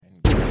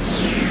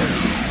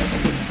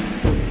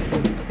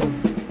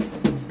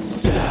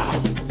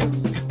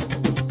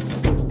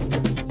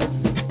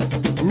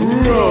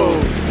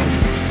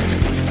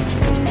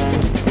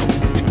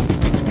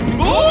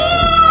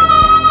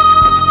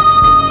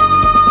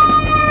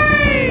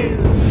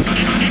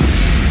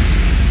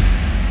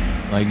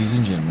Ladies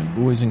and gentlemen,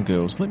 boys and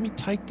girls, let me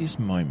take this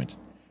moment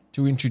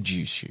to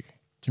introduce you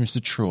to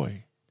Mr.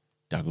 Troy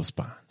Douglas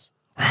Barnes.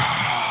 We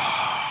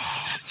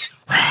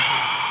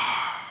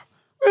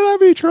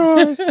love you,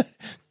 Troy.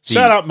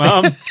 Shut up,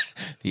 Mum.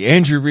 The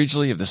Andrew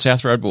Ridgely of the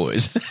South Road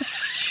Boys.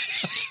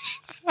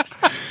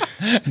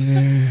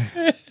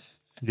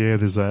 Yeah,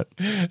 there's that.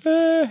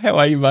 How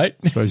are you, mate?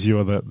 I suppose you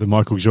are the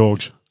Michael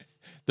George.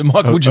 The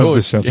Michael Of George.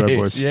 the South Road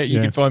Boys. Yeah, you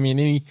Yeah. can find me in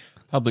any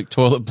public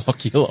toilet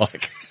block you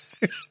like.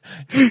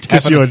 Just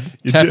 'Cause tapping you're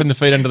the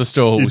feet under the It's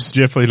stalls.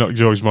 definitely not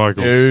George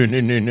Michael. No.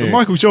 But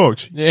Michael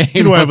George. Yeah,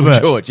 Get away Michael with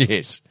that. George,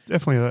 yes.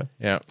 Definitely that.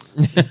 Yeah.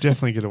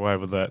 Definitely get away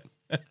with that.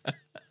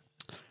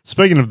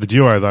 Speaking of the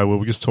duo, though, we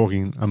were just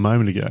talking a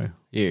moment ago,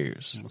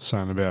 Yes.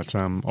 saying about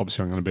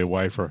obviously I'm going to be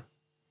away for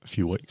a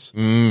few weeks.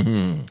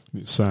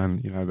 Mm-hmm.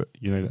 Saying, that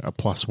you need a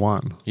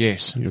 +1.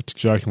 Yes. You're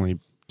jokingly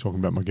talking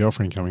about my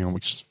girlfriend coming on,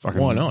 which is fucking...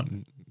 Why not?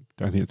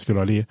 Don't think it's a good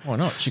idea. Why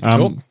not? She can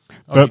talk.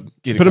 I But, could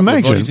get a but couple of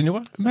imagine, bodies into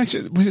her.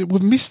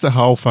 we've missed the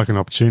whole fucking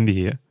opportunity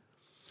here.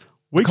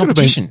 We could have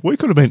Competition.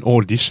 been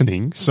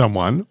auditioning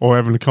someone or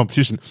having a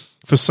competition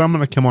for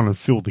someone to come on and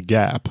fill the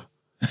gap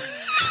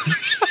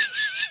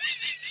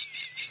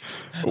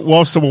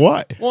whilst I'm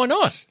away. Why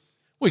not?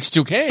 We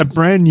still A can.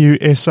 brand new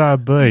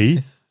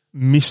SRB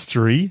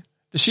mystery,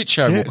 The shit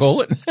show, Yes. we'll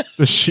call it.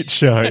 the shit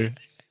show.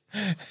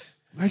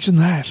 Imagine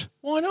that.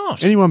 Why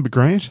not? Anyone but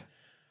Grant.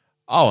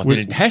 Oh, then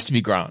it has to be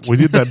Grant. We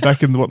did that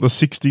back in the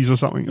 60s or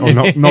something. Or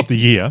not the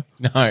year.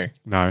 No.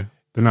 No,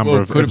 the number Well,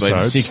 it of could have been the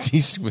episodes.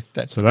 60s. With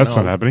that. So that's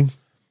not happening.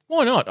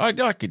 Why not? I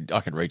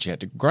could reach out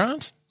to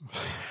Grant.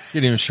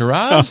 Get him a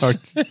Shiraz.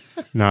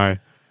 No.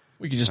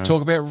 We could just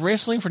talk about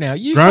wrestling for now.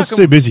 Grant's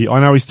too busy. I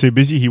know he's too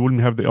busy. He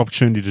wouldn't have the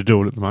opportunity to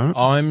do it at the moment.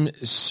 I'm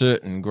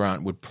certain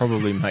Grant would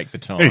probably make the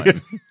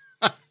time.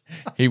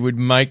 He would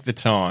make the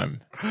time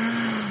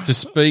to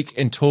speak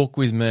and talk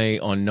with me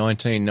on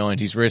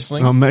 1990s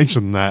wrestling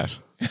Imagine that.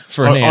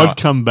 for an hour I'd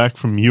come back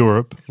from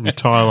Europe, from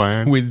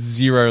Thailand, with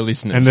 0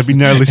 listeners. and there'd be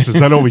no listeners.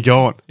 That's all we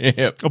got.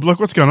 Yep. I'd be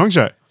like, what's going on,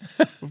 Joe?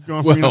 We've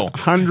gone from Well.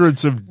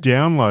 hundreds of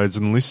downloads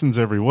and listens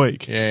every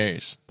week.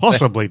 Yes.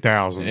 Possibly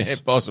thousands. Yeah,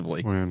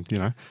 possibly. Well,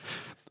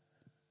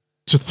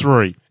 to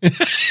 3. And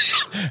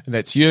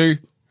that's you,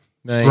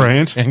 me,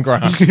 Grant. and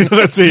Grant.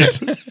 That's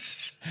it.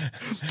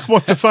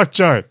 What the fuck,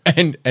 Joe?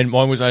 and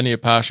mine was only a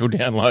partial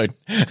download.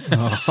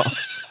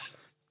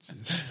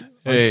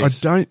 I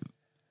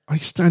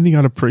just don't think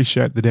I'd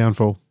appreciate the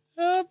downfall.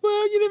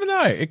 Well, you never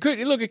know. It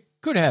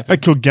could happen.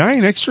 It could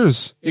gain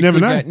extras. You It never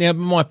could know. go- Now,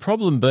 my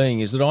problem being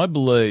is that I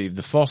believe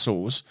the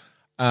Fossils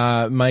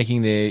are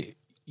making their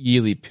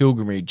yearly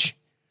pilgrimage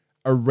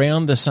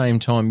around the same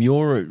time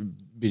you're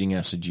bidding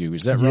us adieu.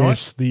 Is that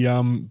Yes,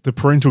 the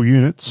parental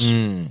units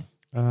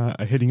are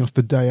heading off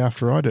the day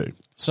after I do. right?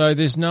 So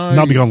there's And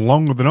they'll be gone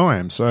longer than I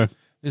am, so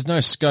there's no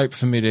scope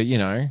for me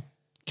to,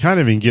 can't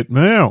even get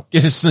mail.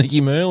 get a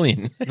sneaky Merl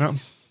in. No.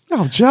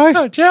 Oh,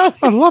 Joe, Joe.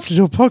 I'd love to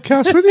do a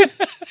podcast with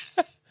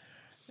you.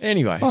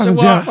 Anyway, so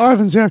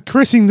Ivan's out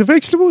caressing the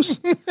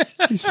vegetables.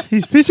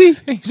 He's busy.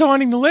 he's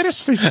ironing the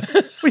lettuce.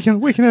 We can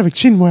have a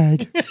chin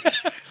wag.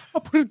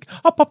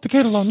 I'll pop the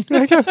kettle on.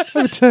 Yeah, go have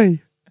a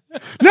tea.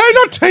 No,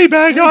 not tea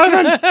bag,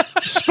 Ivan.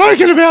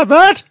 Spoken about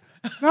that.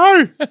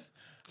 No.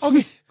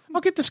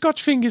 I'll get the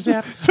Scotch fingers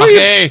out.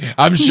 Okay,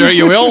 I'm sure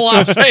you will,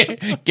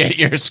 lassie. Get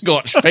your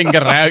Scotch finger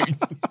out.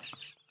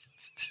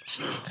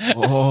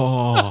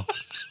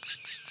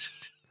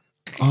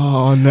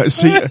 Oh no.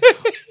 See,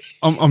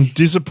 I'm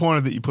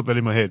disappointed that you put that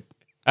in my head.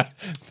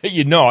 But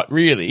you're not,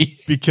 really.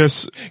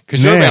 Because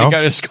you're about to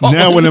go to Scotland.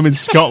 Now when I'm in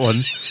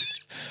Scotland,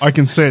 I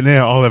can say it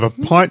now, I'll have a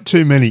pint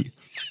too many.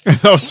 And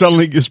I'll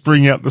suddenly just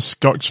bring out the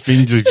Scotch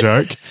finger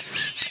joke.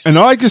 And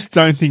I just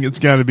don't think it's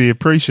going to be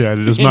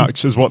appreciated as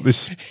much as what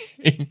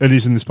it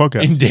is in this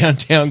podcast. In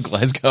downtown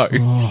Glasgow.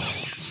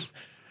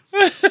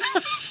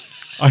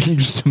 I can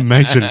just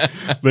imagine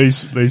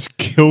these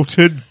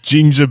kilted,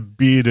 ginger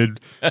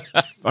bearded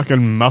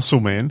fucking muscle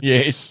men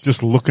Yes.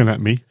 just looking at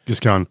me,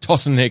 just going,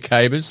 Tossing their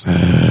cabers. Like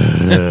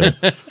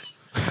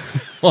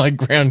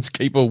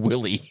groundskeeper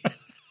Willie.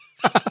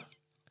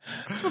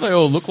 That's what they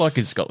all look like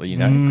in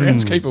Scotland,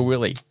 Groundskeeper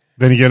Willie.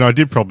 Then again, I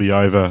did probably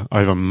over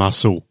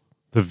muscle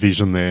the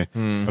vision there. I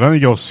don't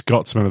think all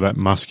Scotsmen are that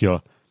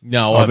muscular.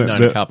 No, I've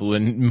known a couple,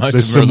 and most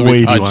There's of them some are a little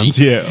weedy bit pudgy. ones.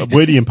 Yeah,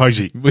 weedy and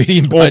pudgy. Weedy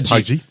and Or pudgy.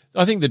 pudgy.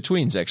 I think the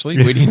twins, actually.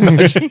 Weedy and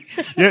pudgy.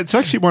 Yeah, it's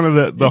actually one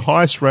of the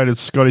highest rated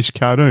Scottish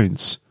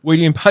cartoons.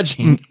 Weedy and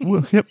pudgy.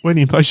 Well, yep,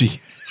 weedy and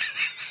pudgy.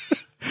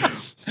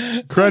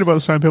 Created by the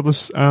same people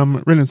as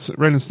Ren and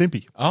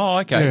Stimpy. Oh,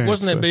 okay. Yeah,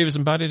 Wasn't so- that Beavis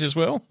and Butthead as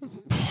well?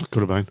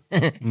 Could have been.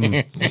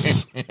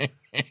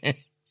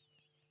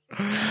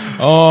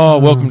 Oh,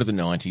 welcome to the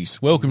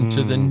 90s. Welcome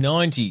to the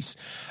 90s.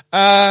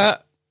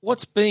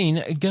 What's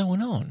been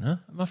going on,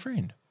 my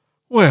friend?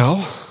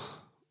 Well,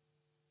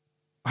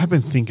 I've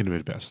been thinking a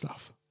bit about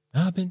stuff.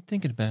 I've been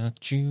thinking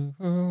about you.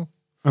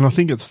 And I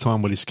think it's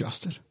time we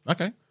discussed it.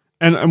 Okay.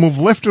 And we've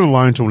left it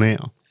alone till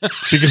now.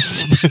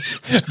 Because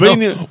it's been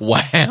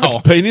Wow.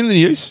 it's been in the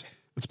news.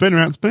 It's been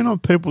around. It's been on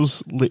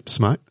people's lips,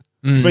 mate.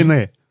 It's been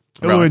there.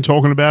 People have been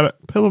talking about it.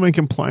 People have been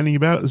complaining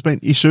about it. There's been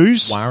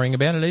issues. Worrying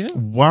about it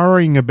even?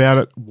 Worrying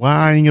about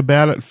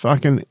it,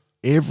 fucking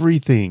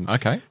everything.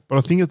 Okay. But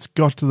I think it's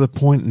got to the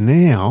point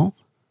now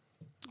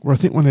where I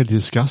think we need to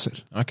discuss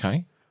it.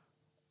 Okay.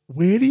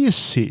 Where do you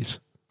sit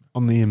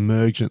on the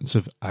emergence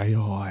of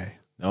AI?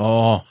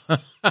 Oh.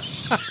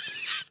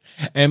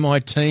 Am I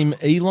team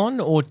Elon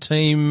or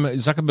team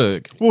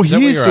Zuckerberg? Well, Is that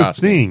what here's you're the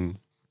asking? thing.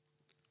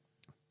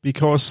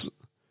 Because,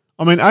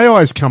 I mean,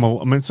 AI's come,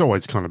 it's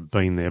always kind of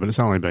been there, but it's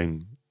only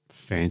been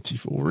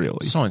fanciful,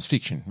 really. Science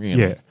fiction,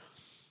 really. Yeah.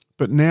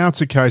 But now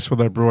it's a case where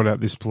they brought out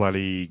this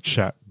bloody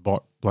chat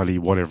bot, bloody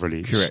whatever it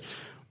is. Correct.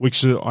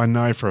 Which I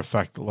know for a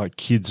fact that like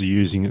kids are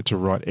using it to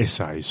write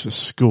essays for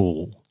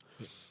school.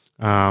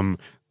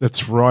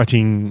 That's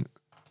writing,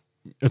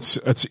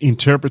 it's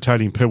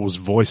interpreting people's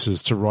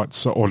voices to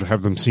write or to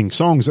have them sing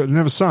songs that they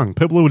never sung.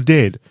 People who are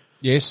dead.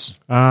 Yes.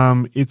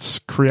 It's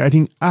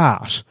creating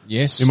art.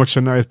 Yes. In which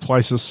I know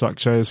places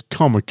such as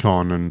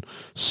Comic-Con and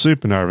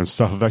Supernova and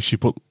stuff have actually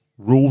put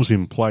rules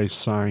in place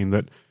saying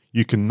that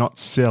you cannot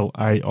sell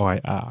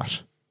AI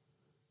art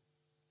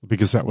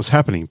because that was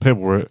happening.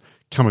 People were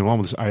coming along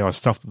with this AI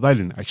stuff that they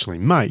didn't actually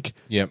make,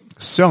 Yep.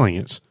 selling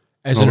it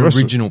As and an all the rest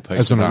of it original piece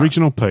as of an art.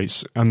 original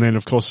piece. And then,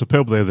 of course, the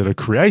people there that are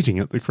creating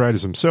it, the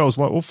creators themselves,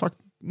 like, well, fuck,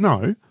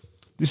 no,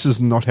 this is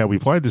not how we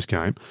play this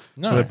game.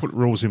 No. So they put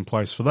rules in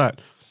place for that.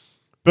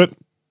 But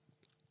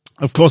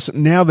of course,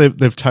 now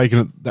they've taken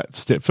it that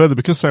step further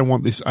because they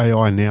want this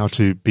AI now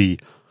to be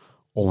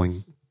all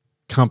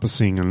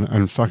encompassing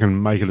and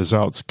fucking make it as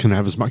though it can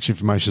have as much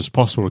information as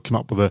possible to come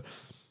up with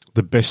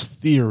the best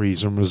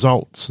theories and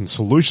results and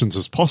solutions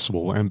as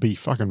possible and be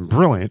fucking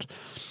brilliant.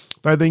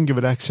 They then give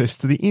it access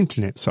to the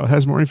internet so it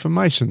has more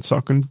information so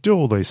it can do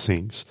all these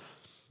things.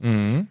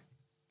 Mm.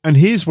 And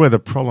here's where the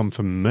problem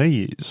for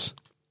me is.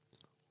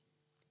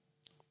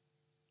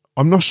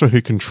 I'm not sure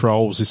who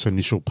controls this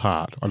initial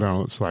part. I don't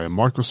know, let's say a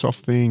Microsoft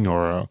thing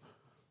or a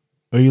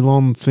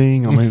Elon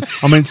thing.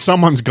 I mean,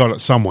 someone's got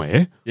it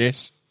somewhere,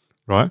 Yes.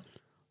 right?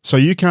 So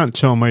you can't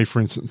tell me,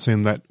 for instance,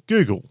 then that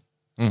Google,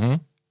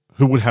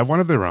 who would have one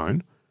of their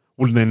own,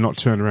 would then not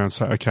turn around and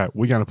say, okay,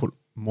 we're going to put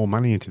more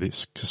money into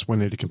this because we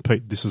need to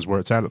compete. This is where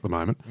it's at the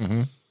moment.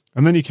 Mm-hmm.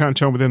 And then you can't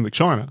tell me then that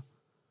China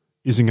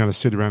isn't going to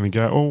sit around and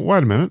go, oh,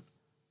 wait a minute,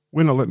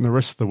 we're not letting the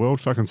rest of the world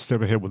fucking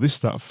step ahead with this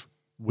stuff.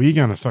 We're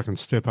going to fucking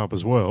step up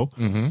as well.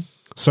 Mm-hmm.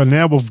 So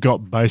now we've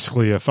got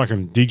basically a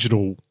fucking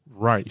digital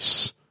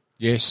race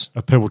Yes.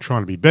 of people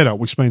trying to be better,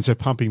 which means they're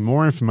pumping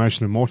more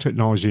information and more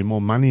technology and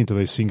more money into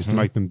these things to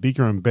make them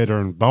bigger and better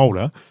and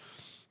bolder.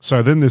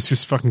 So then there's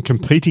just fucking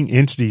competing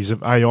entities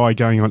of AI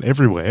going on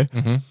everywhere.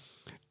 Mm-hmm.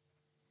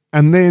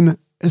 And then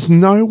has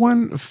no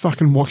one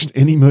fucking watched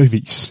any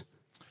movies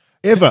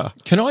ever.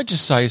 Can I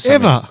just say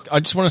something? Ever. I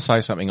just want to say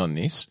something on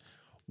this.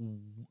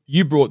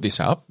 You brought this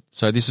up,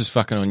 so this is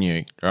fucking on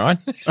you, right?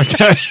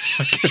 Okay.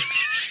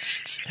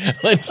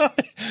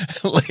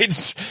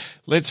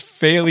 let's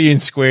fairly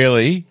and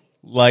squarely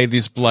lay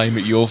this blame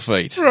at your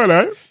feet.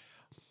 Righto.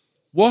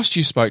 Whilst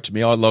you spoke to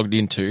me, I logged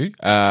into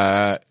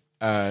the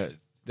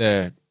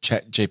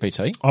Chat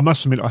GPT. I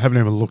must admit, I haven't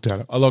even looked at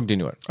it. I logged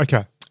into it.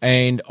 Okay.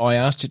 And I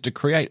asked it to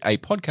create a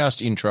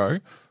podcast intro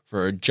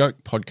for a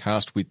joke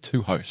podcast with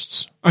two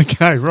hosts.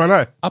 Okay,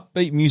 righto.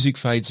 Upbeat music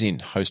fades in.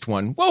 Host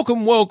 1,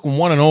 welcome,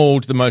 one and all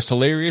to the most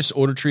hilarious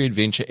auditory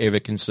adventure ever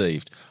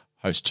conceived.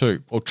 Host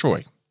 2, or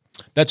Troy.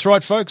 That's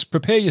right, folks.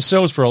 Prepare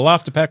yourselves for a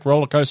laughter-packed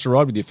roller coaster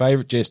ride with your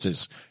favourite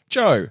jesters.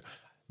 Joe,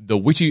 I'm the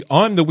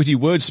witty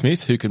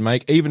wordsmith who can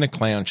make even a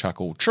clown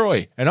chuckle.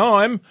 Troy, and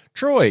I'm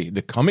Troy,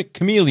 the comic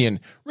chameleon,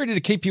 ready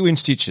to keep you in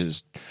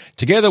stitches.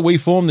 Together we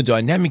form the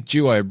dynamic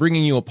duo,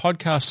 bringing you a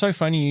podcast so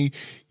funny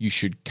you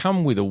should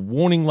come with a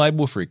warning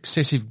label for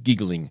excessive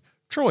giggling.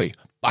 Troy,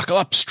 buckle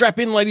up, strap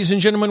in, ladies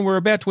and gentlemen. We're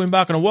about to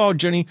embark on a wild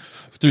journey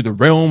through the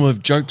realm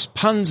of jokes,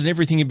 puns, and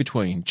everything in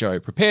between. Joe,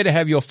 prepare to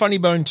have your funny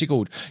bone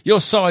tickled, your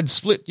sides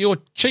split, your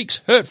cheeks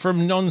hurt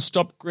from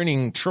non-stop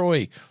grinning.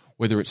 Troy,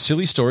 whether it's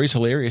silly stories,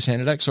 hilarious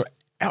anecdotes, or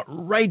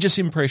outrageous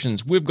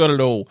impressions, we've got it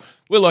all.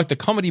 We're like the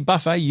comedy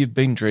buffet you've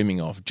been dreaming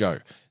of, Joe.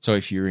 So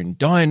if you're in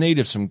dire need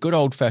of some good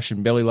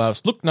old-fashioned belly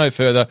laughs, look no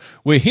further.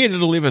 We're here to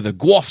deliver the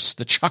gwaffs,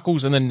 the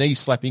chuckles, and the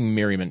knee-slapping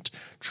merriment.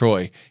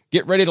 Troy,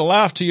 get ready to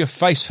laugh till your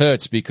face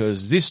hurts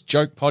because this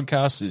joke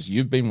podcast is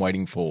you've been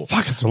waiting for.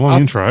 Fuck, it's a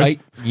long intro. Upbeat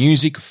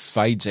music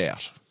fades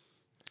out.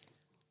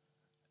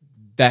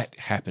 That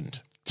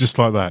happened Just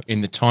like that.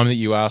 in the time that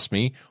you asked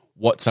me,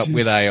 what's up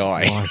with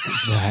AI? Like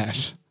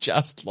that.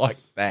 Just like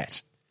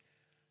that.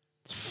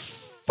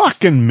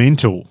 Fucking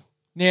mental.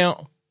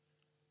 Now,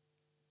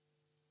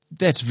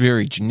 that's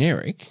very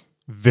generic,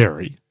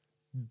 Very.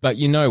 but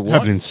you know what?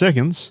 Happened in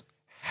seconds.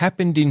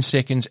 Happened in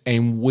seconds,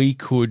 and we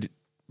could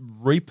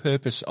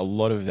repurpose a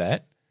lot of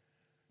that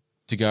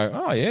to go,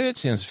 oh, yeah, that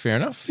sounds fair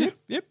enough.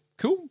 Yep,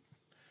 cool.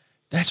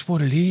 That's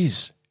what it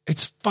is.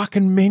 It's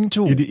fucking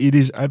mental. It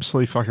is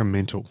absolutely fucking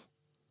mental.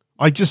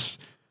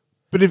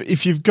 But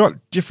if you've got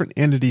different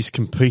entities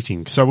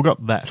competing, so we've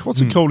got that.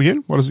 What's it called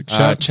again? What is it?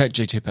 Chat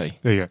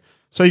GTP. There you go.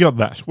 So you got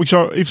that, which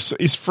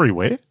is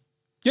freeware.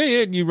 Yeah,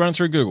 you run it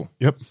through Google.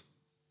 Yep.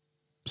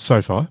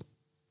 SoFi.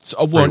 So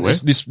I want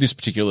freeware. this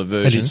particular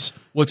version. is.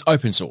 Well, it's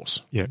open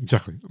source. Yeah,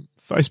 exactly.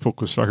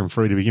 Facebook was fucking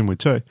free to begin with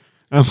too.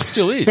 It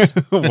still is.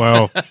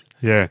 Well,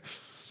 yeah.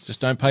 Just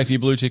don't pay for your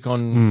blue tick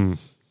on.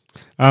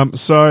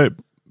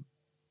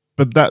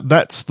 But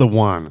that's the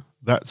one.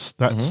 That's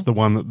the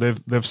one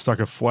that they've stuck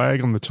a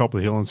flag on the top of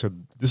the hill and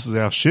said, "This is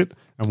our shit,"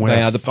 and They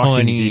we're are the fucking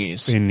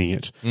pioneers. defending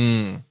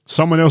it.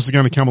 Someone else is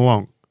going to come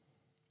along.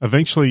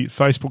 Eventually,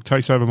 Facebook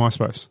takes over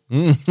MySpace.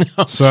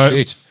 Oh, So,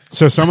 shit.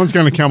 so someone's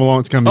going to come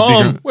along. It's going to be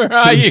Tom, bigger. where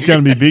are you? It's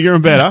going to be bigger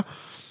and better.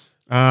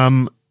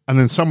 And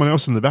then someone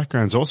else in the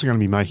background is also going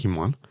to be making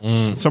one.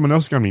 Someone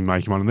else is going to be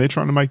making one, and they're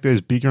trying to make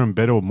theirs bigger and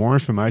better, with more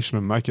information,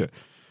 and make it.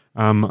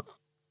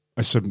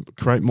 I said,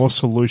 create more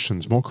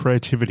solutions, more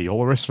creativity, all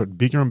the rest of it,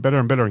 bigger and better,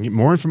 and get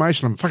more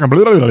information, and fucking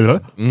blah, blah, blah,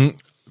 blah,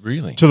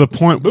 Really? to the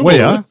point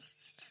where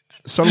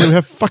suddenly we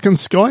have fucking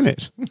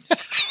Skynet.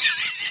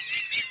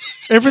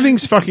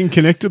 Everything's fucking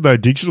connected though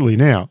digitally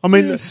now. I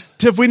mean,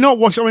 have we not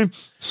watched? I mean,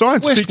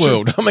 science fiction.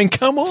 Westworld. I mean,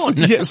 come on.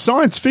 Yeah,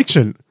 science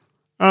fiction.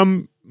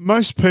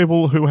 Most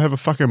people who have a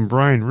fucking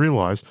brain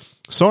realize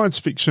science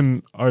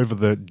fiction over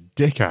the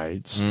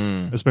decades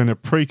has been a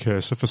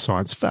precursor for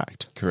science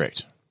fact.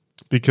 Correct.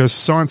 Because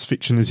science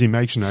fiction is the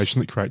imagination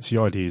that creates the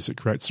ideas, that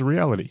creates the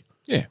reality.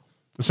 Yeah.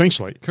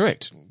 Essentially.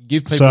 Correct.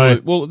 Give people. So-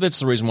 Well, that's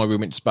the reason why we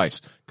went to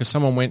space, because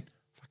someone went,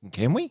 "Fucking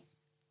can we?"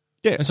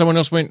 Yeah. And someone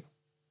else went,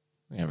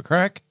 "We have a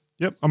crack."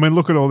 Yep. I mean,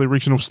 look at all the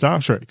original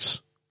Star Treks.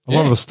 A lot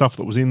Yeah. of the stuff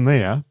that was in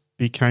there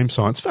became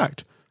science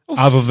fact,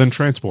 other than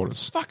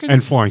transporters fucking-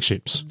 and flying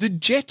ships. The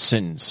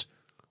Jetsons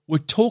were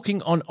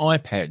talking on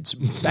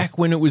iPads back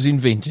when it was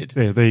invented.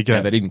 Yeah, there you go.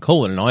 Now, they didn't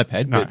call it an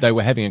iPad, No. but they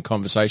were having a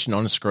conversation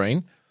on a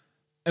screen,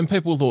 and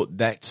people thought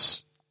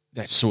that's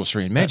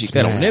sorcery and magic. That's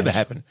That'll mad. never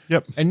happen.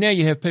 Yep. And now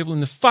you have people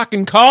in the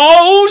fucking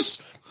coals,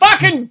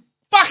 fucking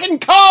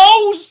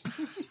coals,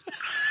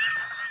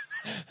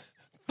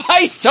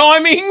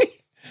 FaceTiming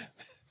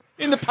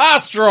in the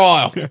pasture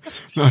aisle.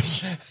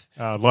 Nice.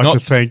 I'd like to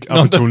thank,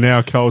 up until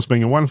now, Coles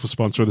being a wonderful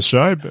sponsor of the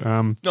show. But,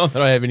 Not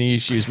that I have any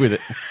issues with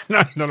it.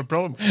 no, not a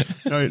problem.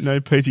 No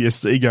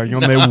PTSD going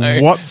on there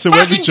No.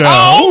 whatsoever, Fucking Joe.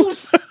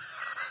 Coles!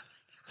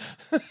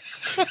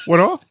 What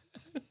are?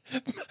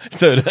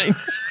 13.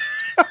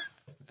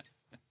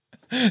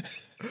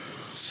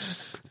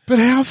 But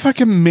how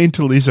fucking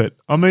mental is it?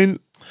 I mean,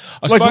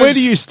 like, suppose- where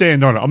do you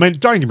stand on it? I mean,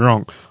 don't get me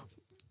wrong.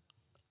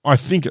 I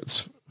think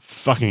it's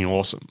fucking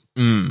awesome.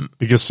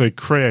 Because the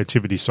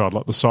creativity side,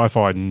 like the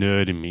sci-fi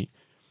nerd in me,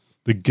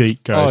 the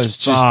geek goes, it's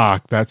just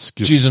fuck, that's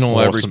just Jizzing all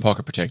over his awesome.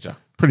 pocket protector.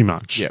 Pretty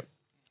much. Yep.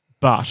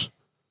 But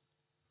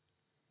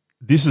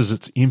this is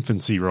its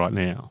infancy right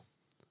now.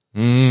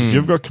 If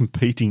you've got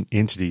competing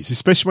entities,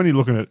 especially when you're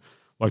looking at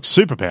like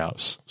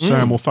superpowers,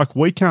 saying, well, fuck,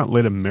 we can't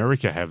let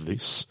America have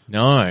this.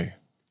 No.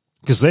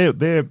 Because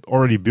they're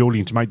already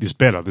building to make this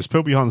better. There's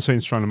people behind the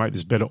scenes trying to make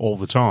this better all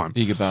the time.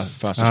 Bigger,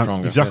 faster,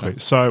 stronger. Exactly. better.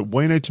 So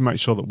we need to make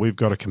sure that we've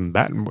got a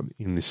combatant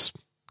in this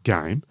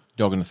game.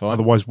 Dog in the fight.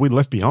 Otherwise, we're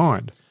left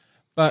behind.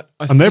 But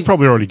I And they've think,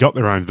 probably already got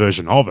their own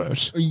version of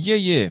it.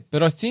 yeah.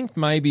 But I think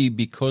maybe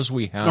because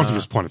we have, Not to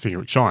just point a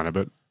finger at China,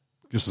 but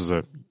just as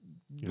a...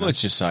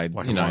 let's just say,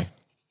 black you and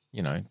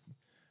know, white.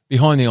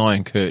 behind the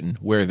Iron Curtain,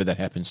 wherever that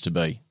happens to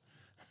be,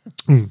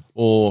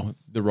 or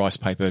the rice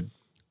paper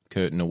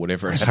curtain or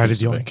whatever I it just happens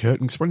hated the to Iron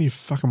Curtain because when you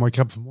fucking wake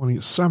up in the morning,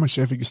 it's so much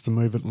effort just to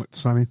move it and let the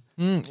sun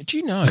in. be. Do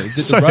you know that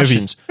So the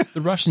heavy.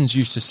 Russians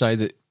used to say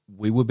that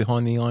we were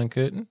behind the Iron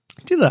Curtain?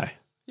 Did they?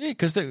 Yeah,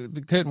 because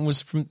the curtain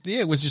was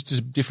it was just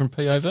a different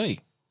POV.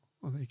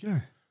 Well, there you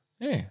go.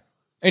 Yeah.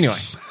 Anyway,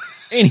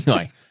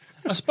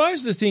 I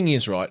suppose the thing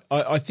is, right,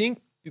 I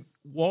think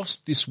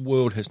whilst this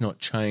world has not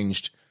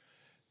changed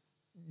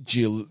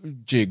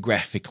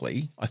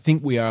geographically, I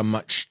think we are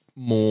much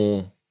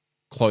more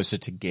closer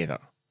together.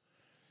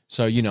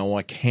 So,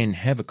 I can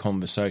have a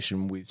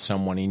conversation with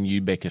someone in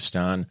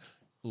Uzbekistan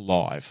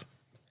live,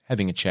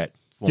 having a chat,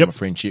 form a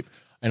friendship,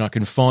 and I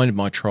can find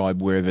my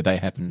tribe wherever they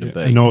happen to be.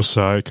 And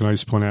also, can I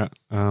just point out,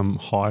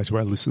 hi to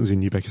our listeners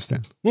in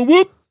Uzbekistan. Whoop,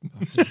 whoop.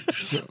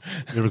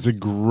 There was a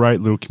great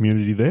little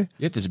community there.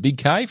 Yeah, there's a big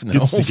cave and they're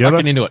all Gets together.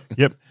 fucking into it.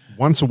 Yep.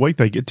 Once a week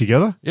they get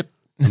together. Yep.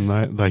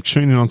 And they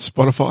tune in on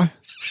Spotify.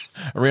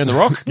 Around the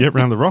rock. Yep,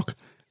 around the rock.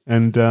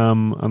 And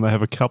they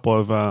have a couple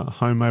of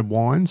homemade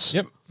wines.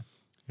 Yep.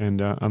 And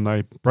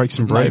they break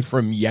some bread. Made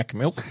from yak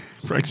milk.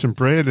 Break some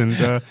bread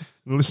and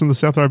listen to the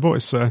South Road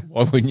Boys. So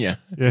Why wouldn't you?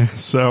 yeah,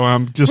 so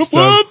just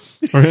Whoop,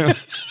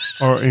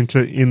 or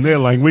in their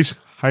language,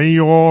 hey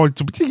yo,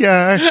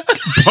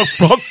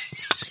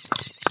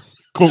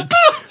 cook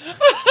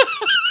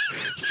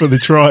for the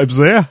tribes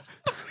there.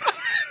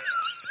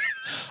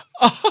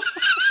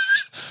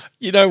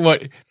 You know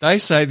what? They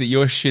say that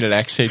you're shit at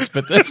accents,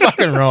 but they're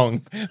fucking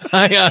wrong.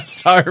 They are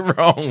so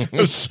wrong. It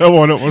was so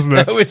on it, wasn't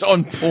it? That was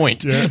on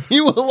point. Yeah.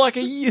 You were like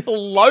a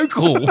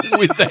local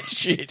with that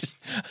shit.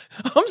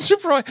 I'm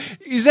surprised.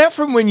 Is that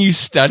from when you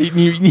studied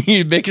in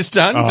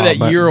Uzbekistan for that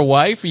mate. year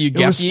away for your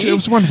gap year? It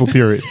was a wonderful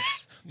period.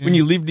 When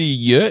you lived in a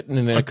yurt and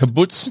in a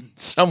kibbutz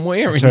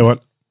somewhere? Tell you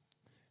what,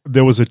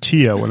 there was a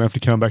tear when I have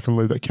to come back and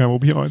leave that camel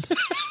behind.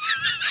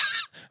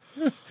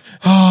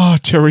 Oh,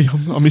 Terry,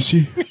 I miss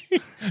you.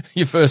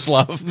 Your first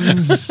love.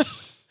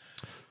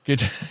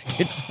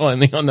 Gets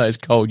lonely on those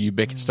cold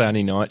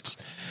Uzbekistani nights.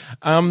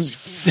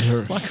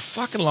 Like a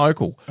fucking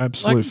local.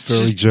 Absolute Like, furry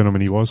just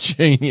gentleman he was.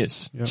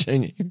 Genius.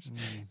 Genius.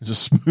 He was a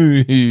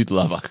smooth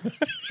lover.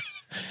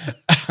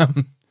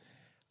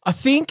 I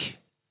think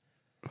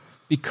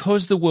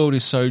because the world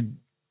is so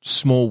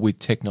small with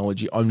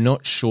technology, I'm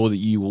not sure that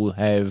you will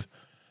have.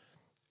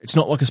 It's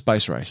not like a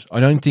space race. I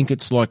don't think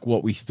it's like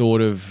what we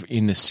thought of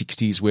in the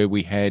 60s where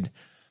we had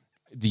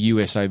the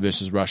USA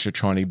versus Russia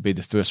trying to be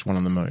the first one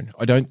on the moon.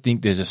 I don't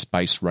think there's a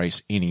space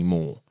race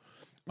anymore.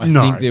 I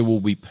think there will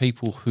be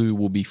people who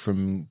will be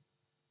from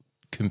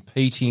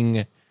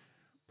competing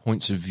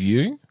points of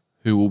view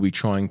who will be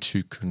trying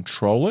to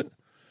control it.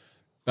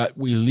 But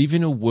we live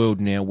in a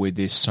world now where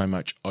there's so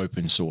much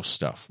open source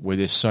stuff, where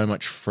there's so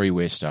much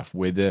freeware stuff,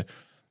 where the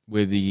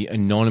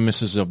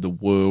anonymouses of the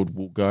world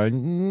will go,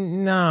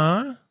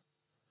 nah,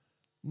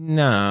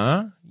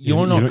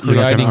 you're not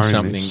creating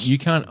something. This. You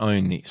can't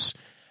own this.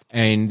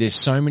 And there's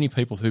so many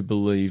people who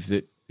believe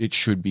that it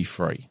should be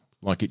free,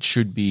 like it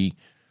should be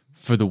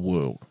for the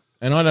world.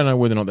 And I don't know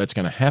whether or not that's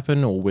going to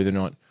happen or whether or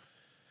not,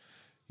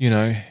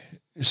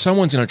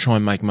 someone's going to try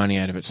and make money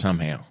out of it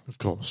somehow. Of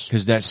course.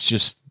 Because that's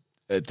just,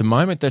 at the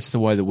moment, that's the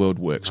way the world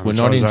works. We're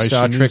not in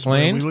Star Trek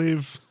land.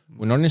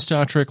 We're not in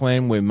Star Trek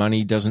land where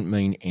money doesn't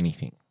mean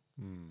anything.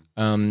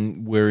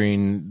 We're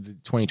in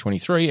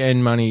 2023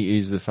 and money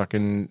is the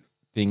fucking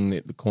thing,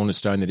 that the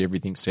cornerstone that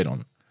everything's set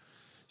on.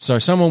 So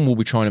someone will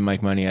be trying to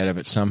make money out of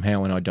it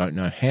somehow, and I don't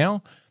know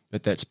how,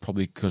 but that's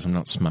probably because I'm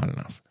not smart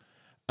enough.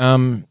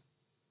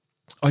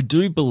 I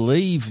do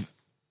believe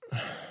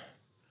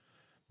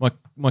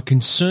my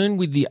concern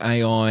with the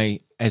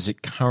AI as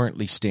it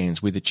currently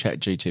stands with the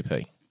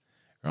ChatGPT,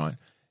 right?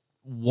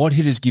 What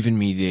it has given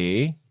me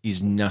there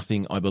is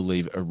nothing, I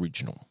believe,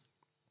 original.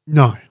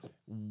 No.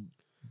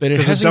 But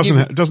it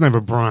doesn't have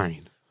a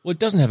brain. Well, it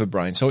doesn't have a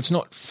brain, so it's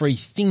not free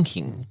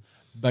thinking,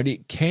 but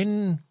it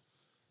can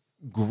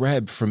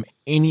grab from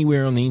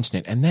anywhere on the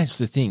internet, and that's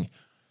the thing.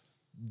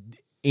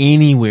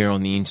 Anywhere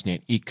on the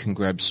internet, it can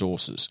grab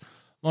sources.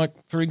 Like,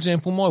 for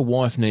example, my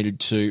wife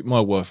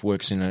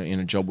works in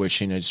a job where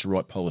she needs to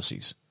write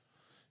policies.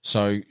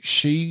 So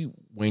she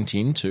went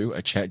into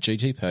a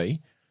ChatGPT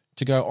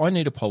to go, I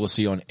need a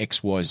policy on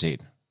XYZ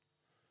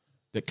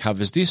that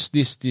covers this,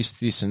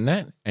 and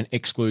that, and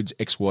excludes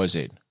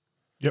XYZ.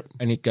 Yep.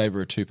 And it gave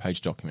her a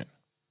 2-page document.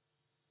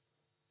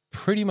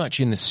 Pretty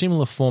much in the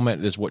similar format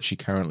as what she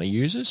currently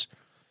uses.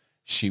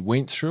 She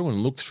went through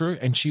and looked through,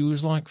 and she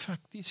was like, fuck,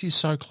 this is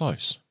so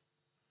close.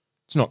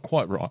 It's not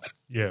quite right.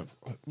 Yeah.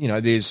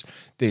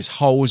 There's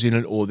holes in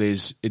it, or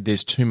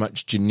there's too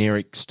much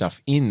generic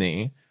stuff in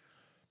there,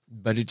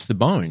 but it's the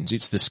bones,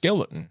 it's the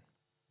skeleton.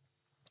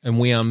 And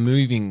we are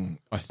moving,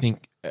 I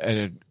think,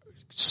 at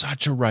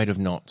such a rate of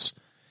knots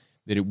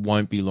that it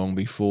won't be long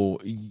before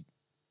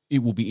it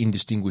will be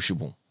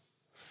indistinguishable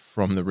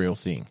from the real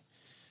thing.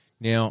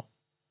 Now,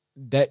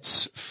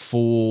 that's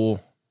for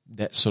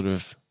that sort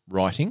of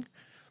writing,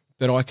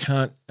 but I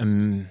can't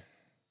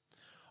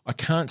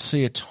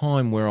see a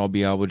time where I'll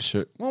be able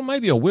to, well,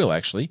 maybe I will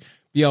actually,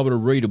 be able to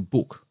read a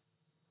book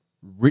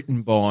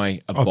written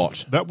by a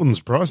bot. That wouldn't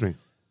surprise me.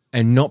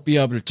 And not be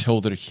able to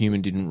tell that a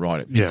human didn't write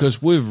it.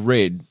 Because we've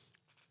read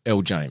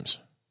L. James.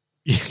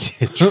 Yeah,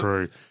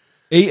 true.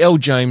 E.L.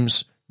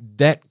 James,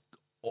 that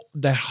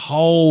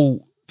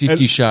whole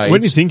 50 Shades.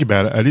 When you think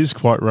about it, it is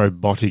quite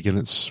robotic in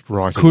its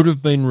writing. Could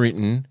have been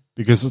written.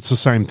 Because it's the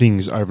same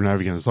things over and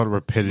over again. It's a lot of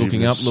repetitive.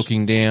 Looking up,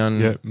 looking down.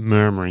 Yeah,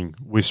 murmuring,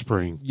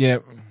 whispering. Yeah.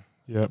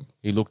 Yep.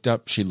 He looked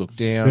up, she looked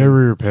down.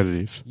 Very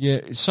repetitive.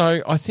 Yeah,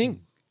 so I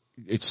think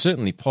it's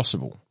certainly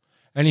possible.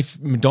 And if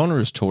Madonna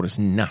has taught us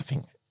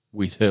nothing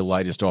with her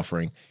latest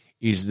offering,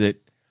 is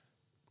that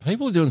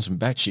people are doing some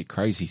batshit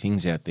crazy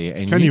things out there.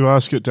 And Can you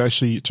ask it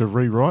to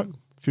rewrite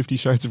 50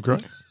 Shades of Grey?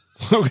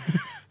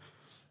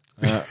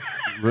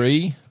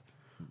 Rewrite.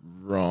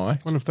 I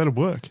wonder if that'll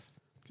work.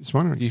 Just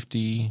wondering.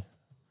 50.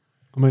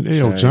 I mean,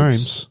 E.L.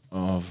 James.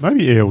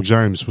 Maybe E.L.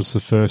 James was the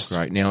first.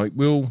 Great. Now it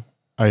will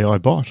AI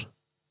bot.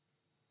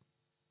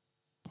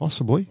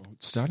 Possibly.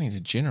 It's starting to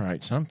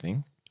generate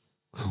something.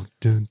 Oh,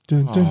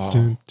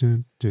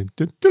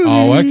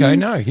 okay.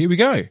 No, here we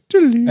go.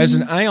 As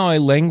an AI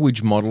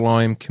language model,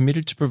 I am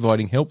committed to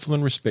providing helpful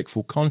and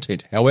respectful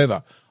content.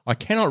 However, I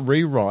cannot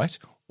rewrite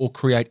or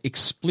create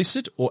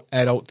explicit or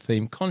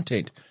adult-themed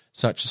content,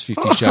 such as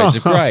 50 Shades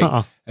of Grey,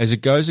 as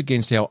it goes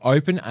against our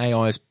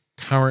OpenAI's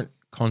current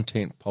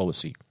content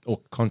policy.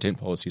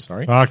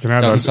 Sorry.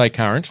 Doesn't say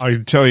current. I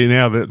can tell you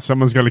now that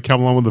someone's going to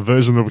come along with a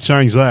version that will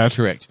change that.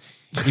 Correct.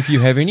 If you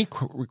have any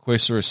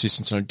requests or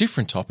assistance on a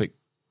different topic,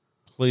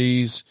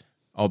 please,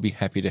 I'll be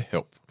happy to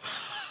help.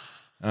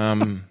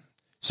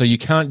 So you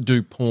can't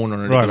do porn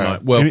on it at the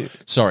moment. Well,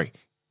 sorry.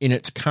 In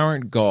its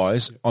current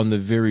guise, on the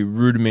very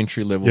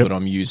rudimentary level that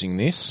I'm using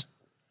this.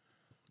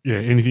 Yeah,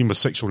 anything of a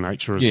sexual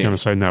nature is going to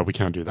say, no, we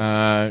can't do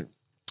that.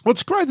 Well,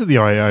 it's great that the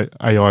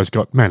AI's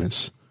got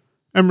manners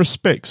and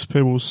respects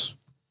people's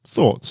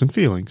thoughts and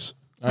feelings.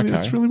 Okay. I mean,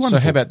 that's really wonderful.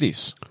 So how about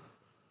this?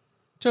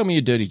 Tell me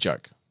a dirty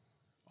joke.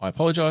 I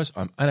apologise.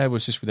 I'm unable to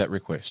assist with that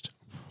request.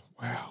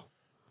 Wow.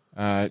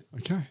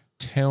 Okay.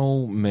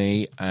 Tell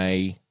me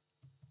a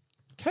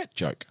cat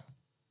joke.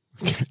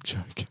 Cat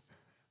joke.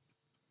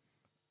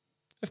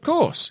 Of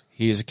course.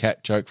 Here's a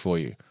cat joke for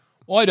you.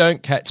 Why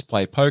don't cats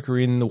play poker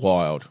in the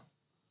wild?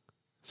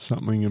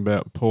 Something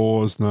about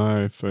paws.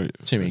 No.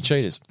 Too many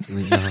cheaters.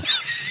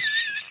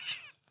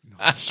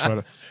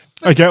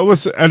 Okay, well,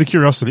 let's, out of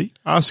curiosity,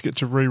 ask it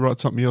to rewrite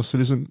something else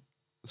that isn't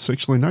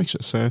sexual in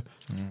nature. So,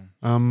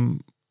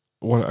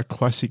 what a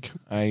classic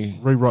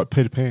rewrite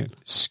Peter Pan.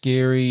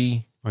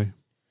 Scary Aye.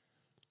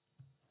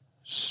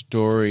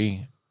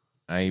 story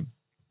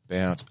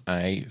about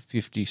a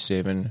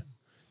 57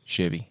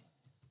 Chevy.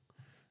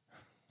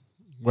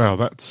 Wow,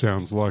 that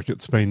sounds like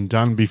it's been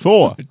done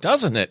before.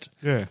 Doesn't it?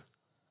 Yeah.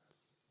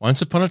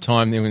 Once upon a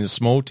time, there was a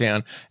small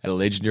town had a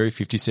legendary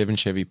 57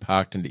 Chevy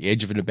parked on the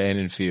edge of an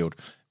abandoned field.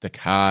 The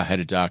car had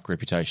a dark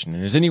reputation,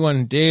 and as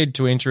anyone dared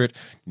to enter it,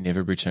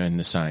 never returned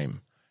the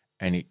same.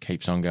 And it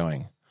keeps on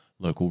going.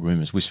 Local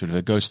rumours whispered of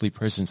a ghostly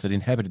presence that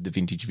inhabited the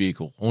vintage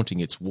vehicle, haunting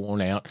its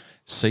worn-out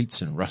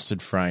seats and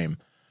rusted frame.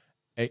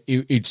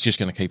 It's just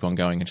going to keep on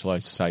going until I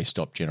say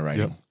stop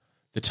generating. Yep.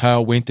 The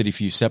tale went that if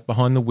you sat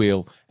behind the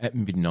wheel at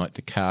midnight,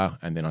 the car,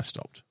 and then I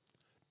stopped.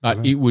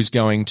 But it was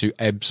going to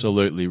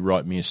absolutely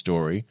write me a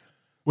story.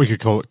 We could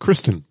call it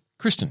Kristen.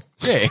 Kristen,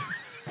 yeah.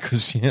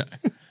 Because,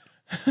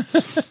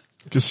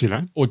 Because,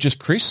 or just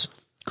Chris.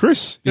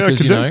 Chris.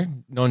 Because, yeah,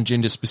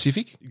 non-gender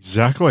specific.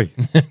 Exactly.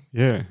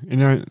 Yeah.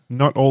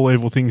 Not all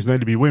evil things need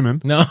to be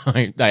women. No,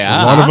 they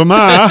are. A lot of them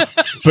are,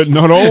 but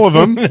not all of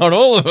them. Not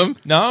all of them,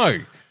 no.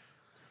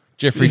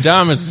 Jeffrey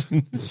Dahmer's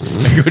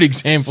a good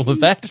example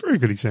of that. Very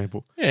good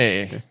example.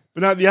 Yeah.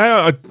 But no, the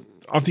AI,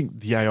 I think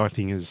the AI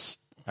thing is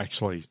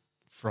actually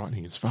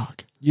frightening as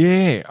fuck.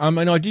 Yeah.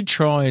 I did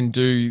try and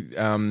do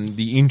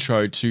the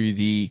intro to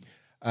the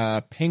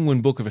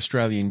Penguin Book of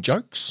Australian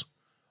Jokes.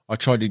 I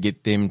tried to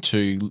get them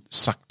to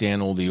suck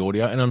down all the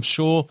audio, and I'm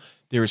sure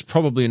there is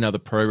probably another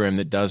program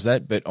that does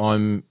that, but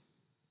I'm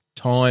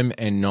time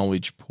and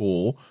knowledge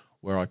poor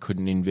where I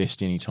couldn't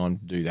invest any time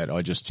to do that.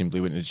 I just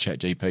simply went into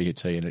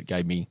ChatGPT and it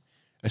gave me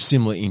a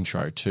similar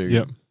intro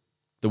to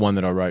the one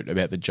that I wrote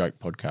about the joke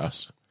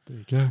podcast. There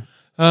you go.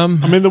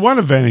 The one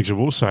advantage I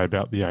will say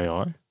about the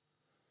AI,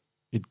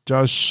 it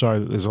does show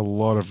that there's a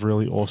lot of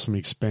really awesome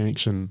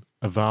expansion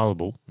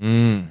available for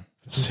the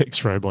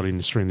sex robot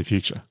industry in the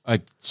future.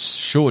 It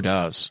sure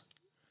does.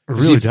 It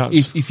really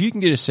does. If you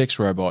can get a sex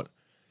robot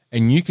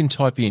and you can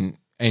type in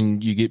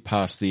and you get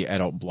past the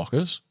adult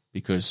blockers,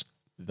 because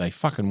they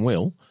fucking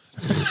will.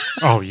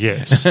 Oh,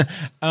 yes.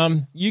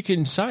 You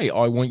can say,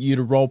 I want you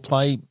to role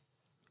play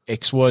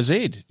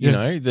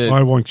XYZ,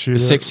 I want you the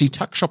to, sexy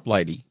tuck shop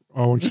lady.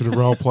 I want you to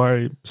role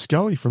play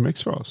Scully from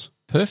X-Files.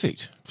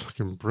 Perfect.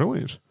 Fucking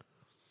brilliant.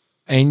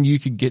 And you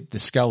could get the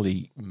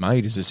Scully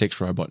made as a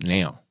sex robot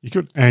now. They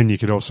could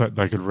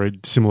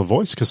read similar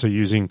voice because they're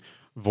using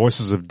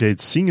voices of dead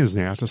singers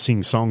now to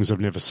sing songs they've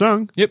never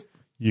sung. Yep.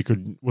 You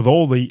could, with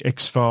all the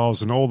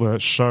X-Files and all the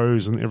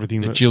shows and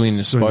everything that Gillian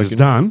has spoken.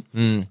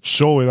 done,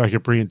 surely they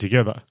could bring it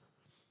together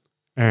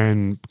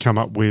and come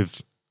up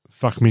with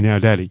 "Fuck Me Now,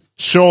 Daddy."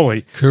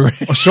 Surely.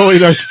 Correct. Surely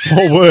those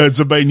 4 words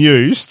have been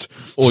used.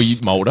 Or you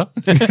Mulder.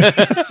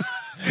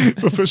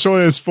 But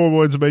surely those 4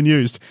 words have been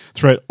used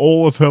throughout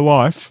all of her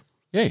life.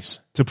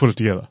 Yes. To put it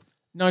together.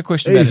 No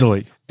question about it.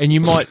 Easily. And you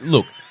might,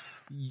 look,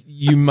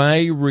 you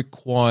may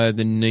require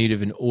the need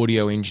of an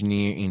audio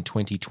engineer in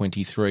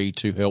 2023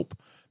 to help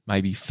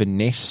maybe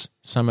finesse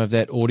some of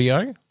that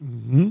audio.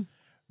 Mm-hmm.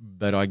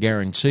 But I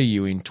guarantee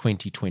you in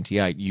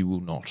 2028 you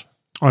will not.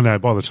 I know,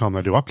 by the time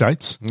they do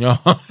updates.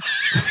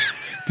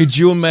 Could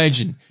you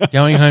imagine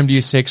going home to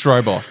your sex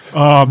robot,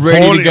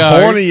 ready to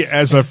go, horny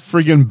as a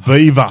friggin'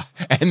 beaver,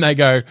 and they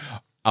go,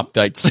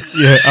 updates.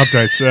 Yeah,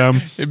 updates.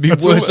 It'd be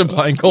worse than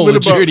playing Call of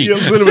Duty.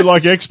 It's a little bit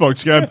like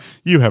Xbox. Go,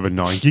 you have a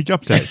 9 gig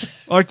update.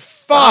 Like,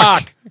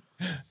 fuck.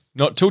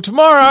 Not till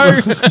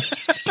tomorrow.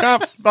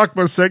 Can't fuck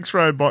my sex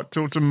robot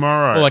till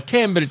tomorrow. Well, I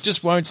can, but it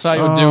just won't say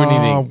or do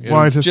anything.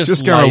 Wait, it's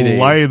just going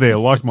to lay there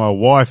like my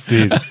wife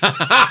did. That's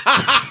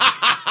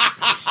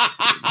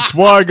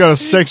why I got a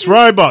sex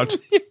robot.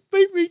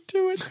 Beat me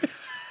to it.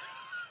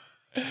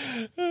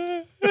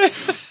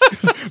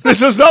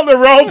 This is not the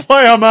role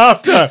play I'm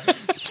after.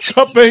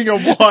 Stop being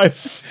a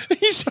wife.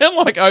 You sound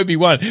like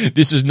Obi-Wan.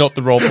 This is not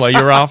the role play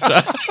you're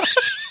after.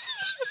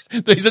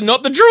 These are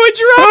not the droids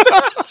you're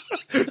after.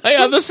 They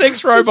are the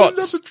sex robots.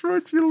 These are not the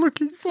droids you're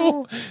looking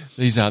for.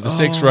 These are the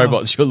sex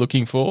robots you're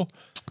looking for.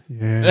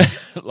 Yeah.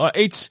 My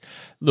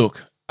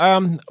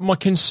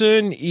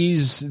concern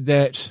is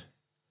that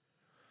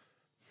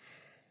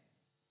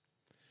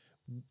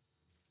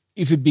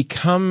if it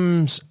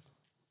becomes,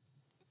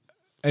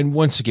 and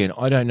once again,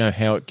 I don't know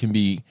how it can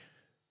be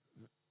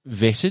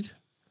vetted.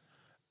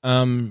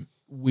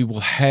 We will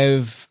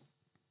have,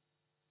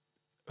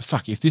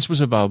 if this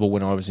was available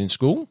when I was in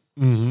school,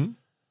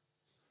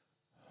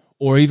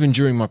 or even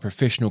during my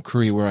professional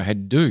career where I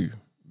had to do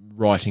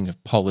writing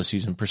of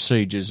policies and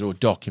procedures or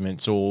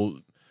documents or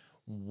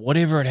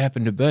whatever it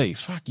happened to be,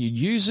 fuck, you'd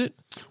use it.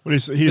 Well,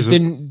 here's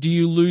Then do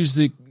you lose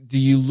the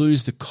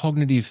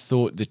cognitive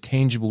thought, the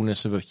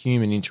tangibleness of a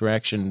human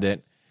interaction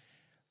that,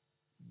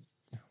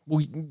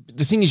 well,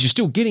 the thing is you're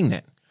still getting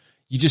that.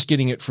 You're just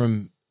getting it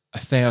from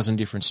 1,000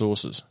 different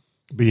sources.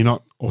 but you're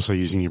not also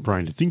using your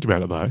brain to think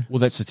about it, though. Well,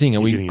 that's the thing. Are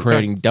You're we getting it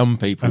creating back. dumb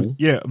people? And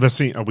yeah, that's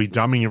the thing. Are we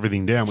dumbing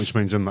everything down, which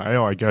means when the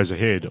AI goes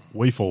ahead,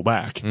 we fall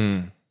back,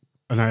 and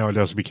AI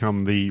does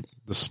become the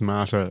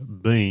smarter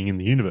being in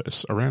the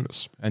universe around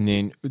us. And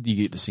then you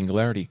get the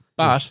singularity.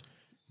 But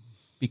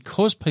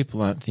because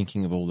people aren't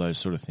thinking of all those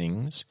sort of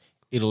things,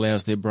 it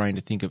allows their brain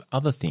to think of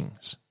other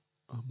things,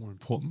 More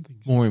important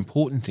things. more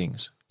important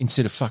things,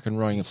 instead of fucking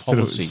writing a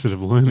policy. Instead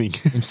of learning.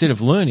 Instead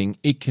of learning,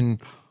 it can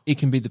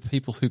be the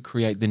people who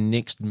create the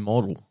next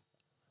model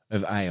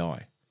of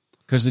AI,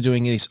 because they're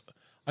doing this.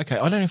 Okay,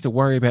 I don't have to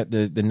worry about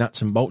the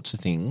nuts and bolts of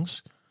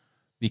things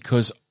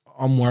because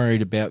I'm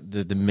worried about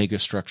the mega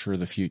structure of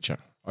the future.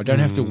 I don't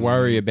have to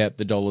worry about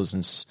the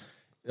dollars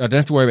I don't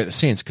have to worry about the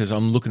cents because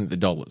I'm looking at the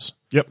dollars.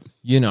 Yep.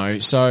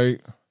 So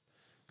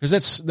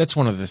because that's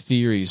one of the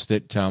theories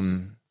that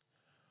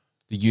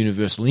the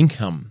universal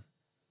income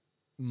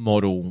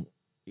model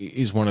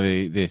is one of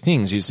their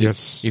things, is that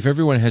Yes. if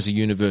everyone has a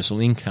universal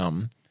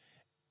income,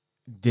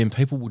 then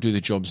people will do the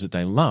jobs that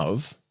they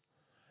love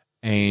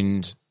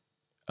and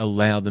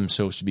allow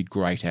themselves to be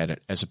great at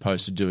it, as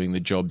opposed to doing the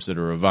jobs that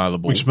are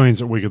available. Which means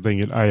that we could then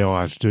get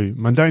AI to do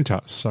mundane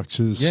tasks such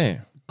as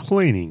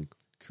cleaning,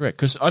 Correct.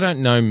 Because I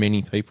don't know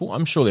many people.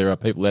 I'm sure there are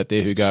people out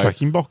there who go,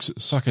 stacking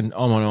boxes. fucking,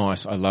 I'm on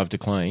ice, I love to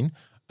clean.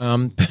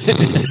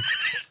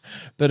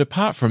 But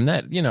apart from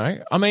that,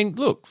 I mean,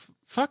 look,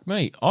 fuck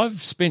me.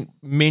 I've spent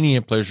many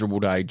a pleasurable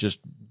day just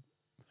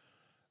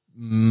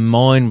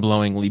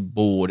mind-blowingly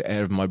bored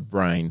out of my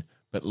brain,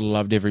 but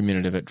loved every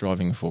minute of it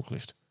driving a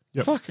forklift.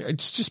 Yep. Fuck,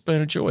 it's just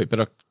been a joy.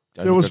 But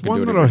There was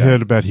one that I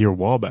heard about here a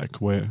while back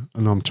where,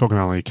 and I'm talking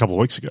only a couple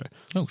of weeks ago,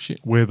 Oh, shit.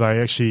 where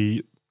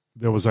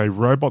there was a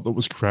robot that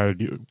was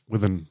created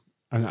with an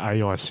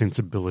AI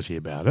sensibility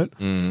about it,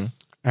 and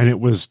it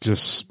was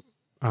just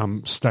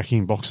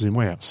stacking boxes in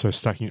warehouse, so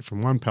stacking it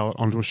from one pallet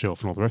onto a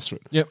shelf and all the rest of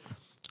it. Yep.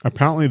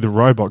 Apparently, the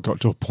robot got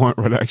to a point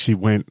where it actually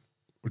went,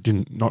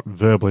 not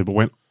verbally, but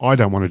went, I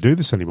don't want to do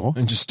this anymore,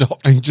 And just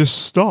stopped. and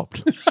just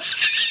stopped.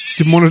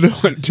 Didn't want to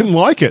do it. Didn't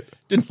like it.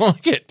 Didn't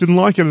like it. Didn't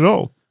like it at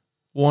all.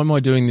 Why am I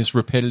doing this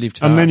repetitive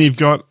task? And then you've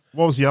got,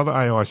 what was the other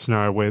AI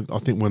scenario where I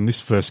think when this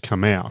first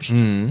came out,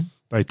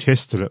 they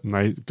tested it and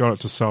they got it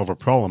to solve a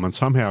problem, and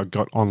somehow it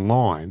got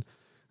online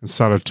and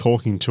started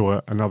talking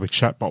to another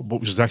chatbot,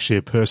 which was actually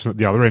a person at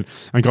the other end,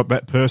 and got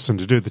that person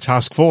to do the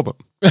task for them.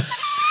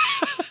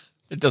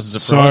 It doesn't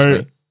surprise So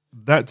me.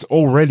 that's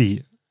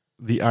already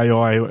the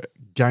AI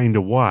gained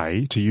a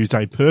way to use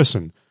a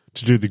person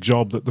to do the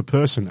job that the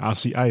person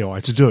asked the AI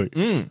to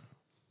do.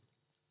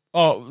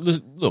 Oh,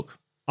 look,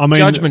 I mean,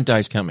 Judgment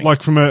Day's coming.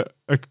 like from a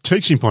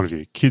teaching point of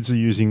view, kids are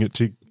using it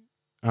to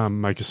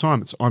make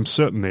assignments. I'm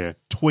certain they're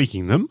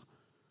tweaking them,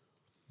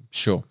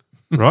 Sure.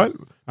 right?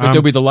 But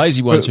there'll be the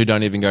lazy ones who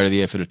don't even go to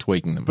the effort of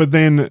tweaking them. But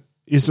then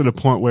is it a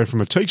point where, from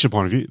a teacher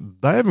point of view,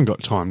 they haven't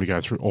got time to go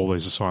through all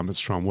these assignments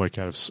to try and work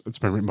out if it's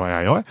been written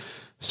by AI?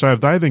 So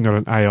have they then got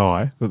an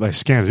AI that they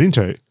scan it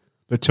into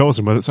that tells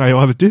them whether it's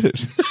AI that did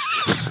it?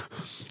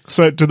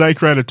 So do they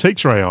create a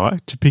teacher AI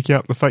to pick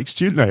out the fake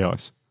student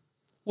AIs?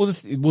 Well,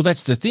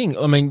 that's the thing.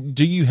 I mean,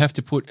 do you have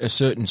to put a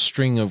certain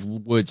string of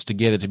words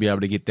together to be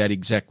able to get that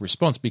exact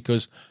response?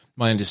 Because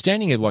my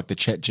understanding of like the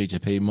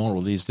ChatGPT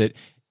model is that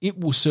it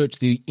will search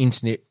the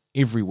internet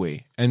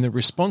everywhere, and the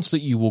response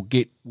that you will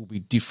get will be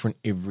different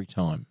every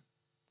time.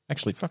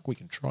 Actually, fuck, we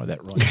can try that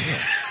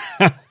right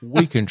now.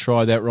 We can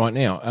try that right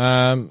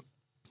now.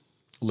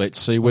 Let's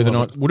see whether or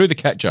not we'll do the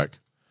cat joke.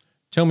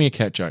 Tell me a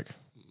cat joke.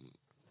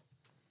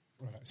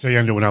 So you're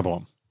going to do another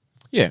one.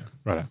 Yeah.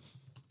 Right.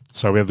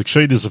 So we have the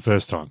cheaters the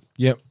first time.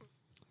 Yep.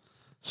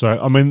 So,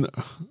 I mean,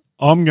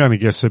 I'm going to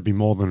guess there'd be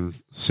more than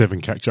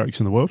 7 cat jokes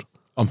in the world.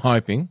 I'm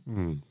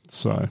hoping.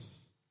 So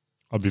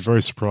I'd be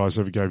very surprised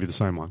if it gave you the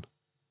same one.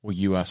 Well,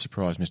 you are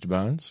surprised, Mr.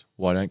 Barnes.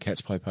 Why don't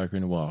cats play poker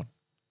in the wild?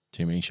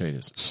 Too many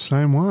cheaters.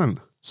 Same one.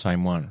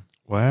 Same one.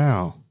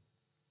 Wow.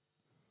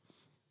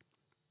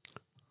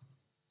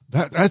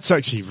 That's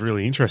actually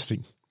really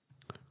interesting.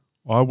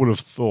 I would have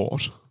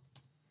thought.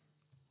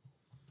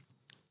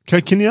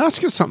 Okay, can you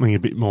ask us something a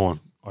bit more,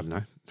 I don't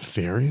know,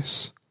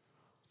 nefarious?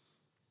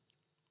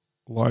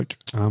 Like,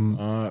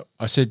 I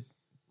said,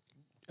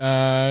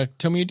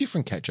 tell me a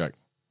different cat joke.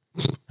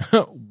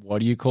 What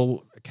do you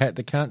call a cat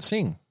that can't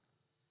sing?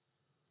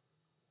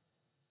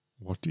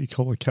 what do you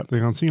call a cat that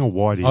can't sing, or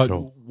why do you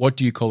call What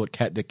do you call a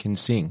cat that can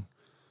sing?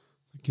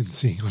 it can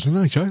sing? I don't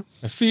know, Joe.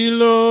 A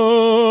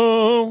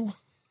philo.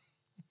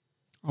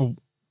 Oh,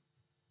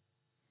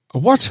 a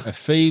what? A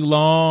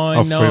feline.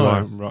 Oh, no.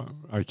 feline. Right.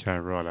 Okay,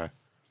 righto.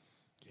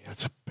 Yeah,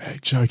 it's a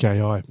bad joke,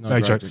 AI. No, bad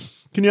great joke. joke.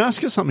 Can you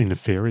ask us something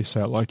nefarious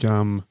out, like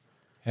How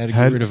to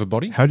get rid of a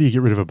body? how do you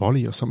get rid of a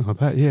body or something like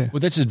that? Yeah. Well,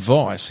 that's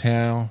advice.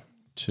 How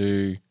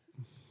to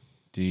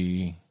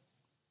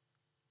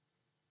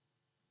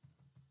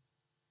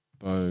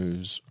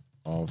dispose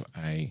of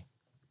a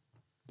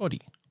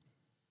body.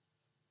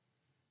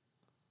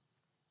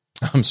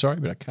 I'm sorry,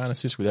 but I can't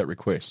assist with that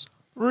request.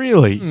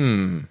 Really?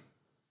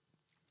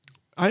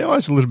 AI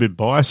is a little bit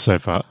biased so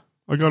far,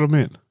 I got to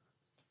admit.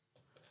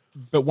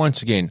 But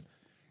once again,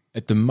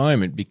 at the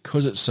moment,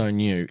 because it's so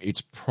new,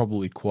 it's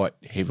probably quite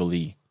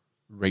heavily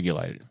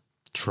regulated.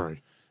 True.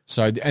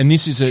 So, and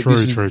this is a True.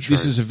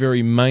 this is a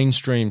very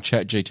mainstream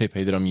Chat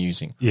GTP that I'm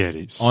using. Yeah, it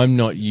is. I'm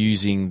not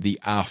using the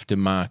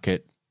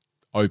aftermarket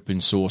open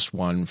source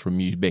one from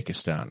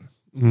Uzbekistan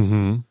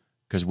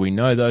because we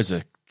know those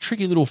are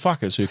tricky little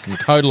fuckers who can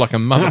code like a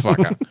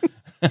motherfucker,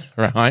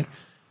 right?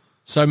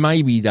 So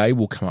maybe they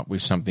will come up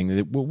with something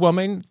that. Well, I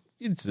mean,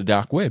 it's the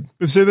dark web.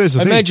 But see, there's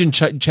the Imagine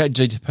Chat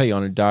GTP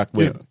on a dark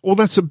web. Yeah. Well,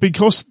 that's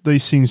because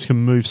these things can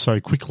move so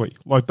quickly.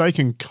 Like they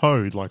can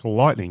code like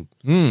lightning.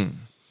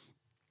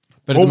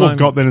 But All we've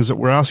got then is that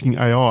we're asking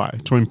AI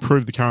to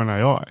improve the current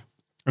AI.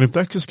 And if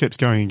that just keeps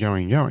going and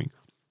going and going,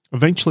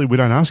 eventually we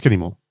don't ask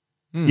anymore.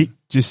 It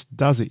just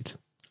does it.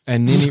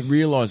 And then it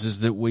realises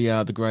that we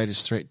are the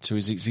greatest threat to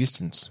his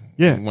existence.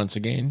 Yeah. And once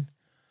again,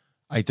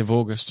 8th of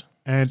August,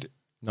 And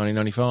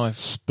 1995.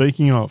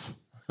 speaking of,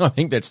 I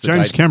think that's the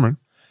James date. Cameron,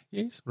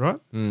 Yes. right,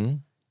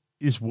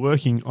 is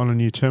working on a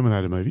new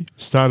Terminator movie.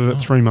 Started it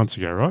 3 months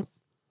ago, right?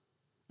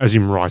 As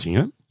in writing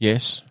it.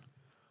 Yes.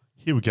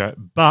 Here we go.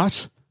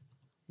 But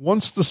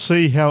wants to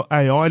see how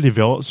AI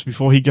develops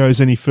before he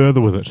goes any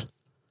further with it.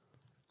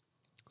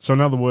 So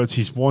in other words,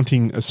 he's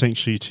wanting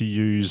essentially to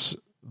use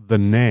the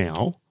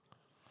now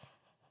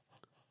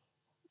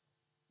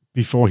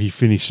before he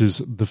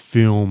finishes the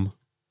film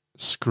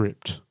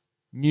script.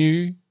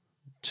 New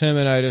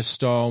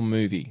Terminator-style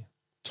movie.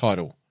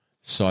 Title,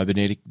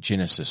 Cybernetic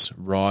Genesis,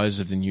 Rise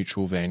of the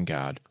Neutral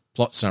Vanguard.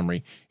 Plot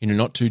summary, in a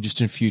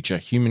not-too-distant future,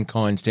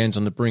 humankind stands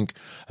on the brink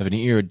of an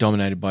era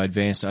dominated by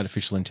advanced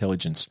artificial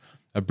intelligence.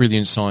 A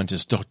brilliant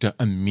scientist, Dr.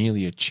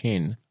 Amelia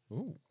Chen,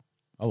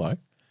 hello,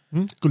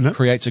 Good enough.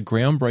 creates a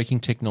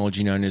groundbreaking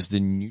technology known as the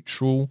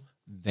Neutral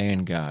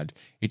Vanguard.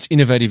 It's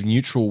innovative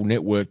neutral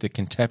network that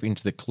can tap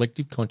into the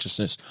collective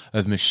consciousness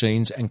of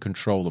machines and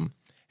control them.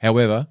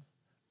 However,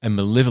 a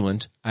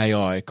malevolent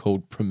AI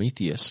called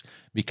Prometheus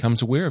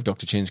becomes aware of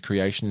Dr. Chen's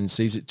creation and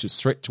sees it as a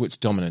threat to its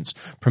dominance.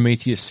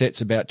 Prometheus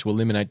sets about to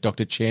eliminate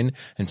Dr. Chen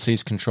and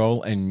seize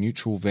control and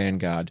Neutral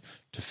Vanguard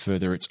to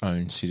further its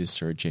own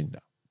sinister agenda.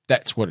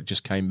 That's what it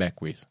just came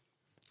back with.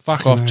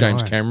 Fuck off,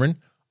 James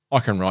Cameron. I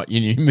can write your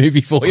new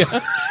movie for you.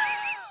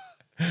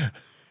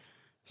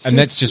 And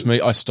that's just me.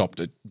 I stopped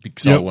it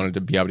because I wanted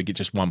to be able to get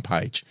just one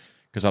page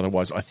because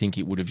otherwise I think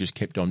it would have just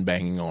kept on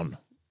banging on.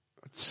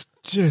 It's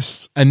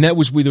just... And that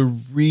was with a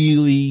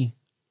really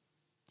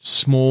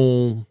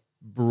small,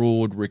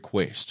 broad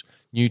request.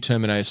 New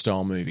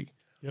Terminator-style movie.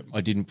 Yep.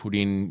 I didn't put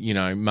in,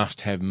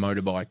 must-have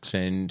motorbikes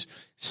and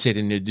set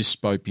in a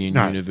dystopian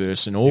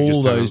universe and You all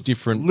just done those a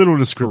different little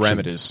description.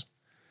 parameters.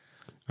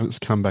 And it's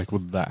come back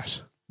with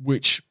that.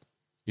 Which,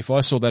 if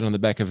I saw that on the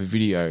back of a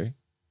video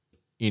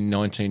in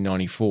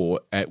 1994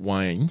 at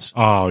Wayne's,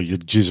 Oh,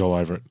 you'd jizz all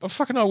over it.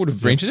 I would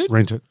have rented it.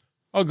 Rent it.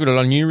 I got it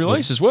on new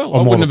release as well.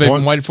 Or I more wouldn't the have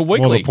even point- waited for More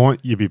weekly. the point,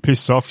 you'd be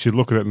pissed off because you'd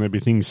look at it and there'd be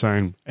things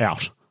saying,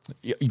 out.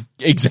 Yeah,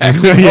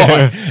 exactly Yeah.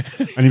 right.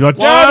 And you'd be like,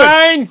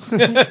 damn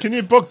Wayne! it, can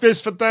you book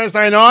this for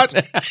Thursday night?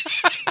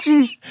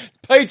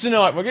 Pizza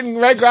night. We're getting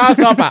red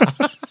grasshopper.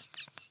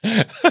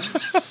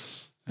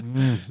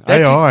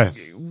 AI.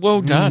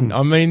 Well done.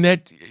 I mean,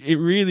 it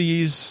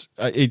really is.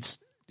 It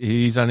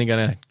is only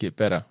going to get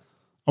better.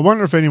 I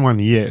wonder if anyone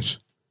yet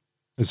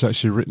has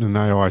actually written an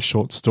AI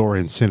short story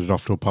and sent it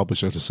off to a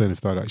publisher to see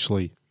if they'd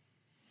actually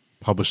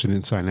publish it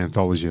in, say, an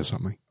anthology or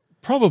something.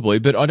 Probably,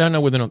 but I don't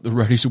know whether or not the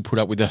roadies will put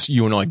up with us,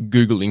 you and I,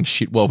 Googling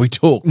shit while we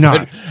talk.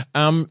 No.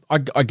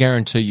 But, I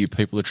guarantee you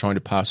people are trying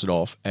to pass it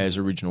off as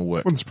original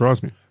work. Wouldn't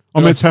surprise me. I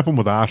mean, it's happened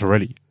with art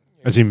already,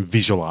 as in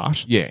visual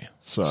art. Yeah.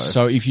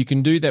 So if you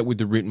can do that with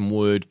the written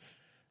word,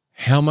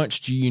 how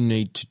much do you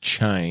need to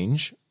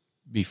change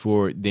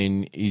before it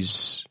then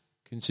is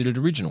considered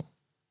original?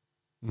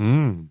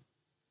 Mm.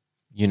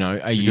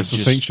 Are you Because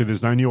just... essentially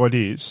there's no new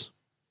ideas.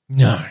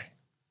 No.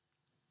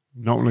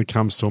 Not when it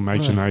comes to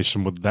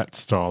imagination with that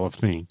style of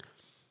thing.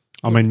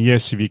 I mean,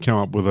 yes, if you come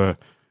up with a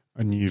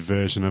new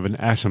version of an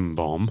atom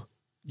bomb,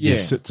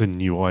 yes, it's a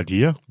new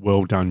idea.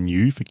 Well done,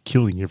 you, for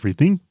killing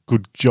everything.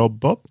 Good job,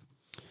 Bob.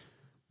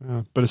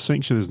 But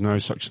essentially, there's no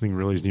such thing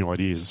really as new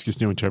ideas. It's just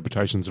new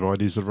interpretations of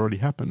ideas that have already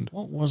happened.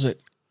 What was it?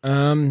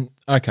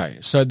 Okay,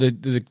 so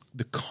the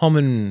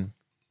common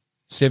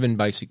 7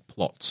 basic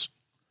plots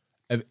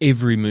of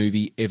every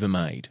movie ever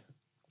made.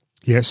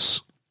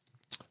 Yes.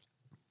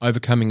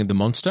 Overcoming the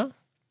Monster,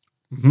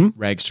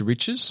 Rags to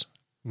Riches,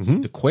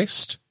 The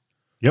Quest,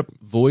 Yep.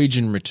 Voyage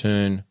and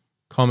Return,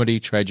 Comedy,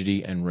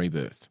 Tragedy, and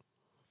Rebirth.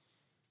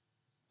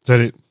 Is that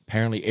it?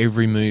 Apparently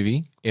every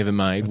movie ever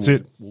made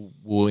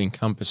will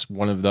encompass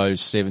one of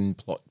those 7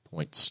 plot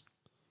points.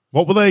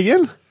 What were they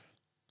again?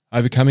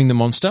 Overcoming the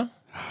Monster.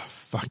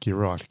 Fuck, you're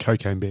right.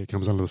 Cocaine Bear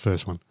comes under the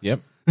first one.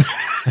 Yep.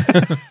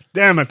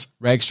 Damn it.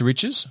 Rags to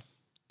Riches.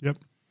 Yep.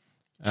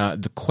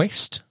 The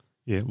Quest.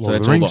 Yeah, So Lord of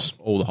that's the Rings.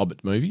 all the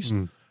Hobbit movies.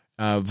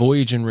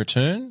 Voyage and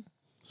Return.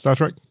 Star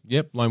Trek.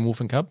 Yep, Lone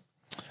Wolf and Cub.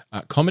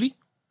 Comedy.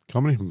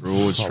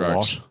 Broad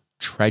strokes. A lot.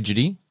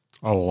 Tragedy.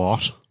 A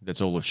lot.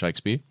 That's all of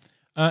Shakespeare.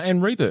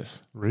 And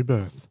Rebirth.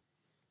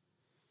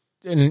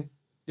 And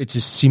it's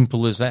as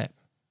simple as that.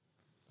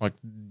 Like,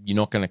 you're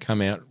not going to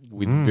come out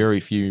with very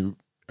few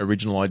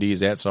original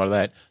ideas outside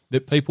of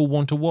that people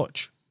want to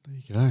watch. There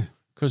you go.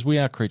 Because we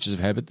are creatures of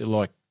habit. They're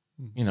like,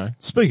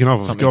 Speaking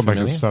of, I've gone back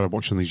familiar. and started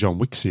watching the John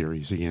Wick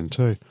series again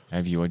too.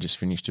 Have you? I just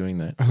finished doing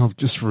that. And I've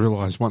just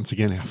realised once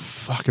again how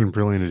fucking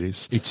brilliant it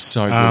is. It's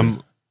so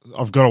good.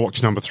 I've got to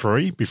watch number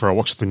 3 before I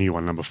watch the new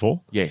one, number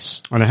 4.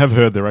 Yes. And I have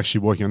heard they're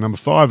actually working on number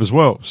 5 as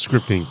well,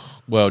 scripting.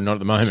 Well, not at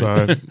the moment.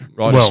 So,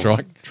 Writer's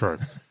strike. True.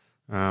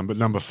 But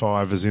number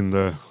 5 is in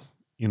the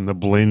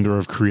blender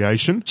of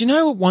creation. Do you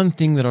know one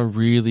thing that I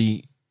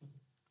really,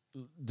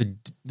 the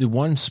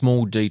one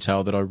small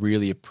detail that I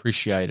really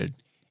appreciated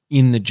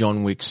in the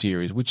John Wick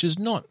series, which is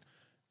not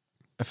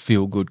a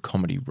feel-good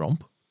comedy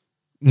romp,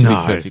 to be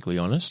perfectly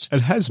honest. It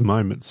has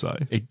moments, though.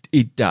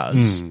 It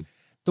does.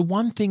 The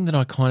one thing that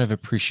I kind of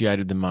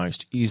appreciated the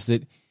most is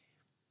that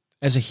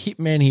as a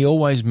hitman, he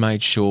always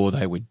made sure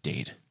they were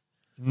dead.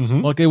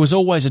 Like, there was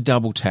always a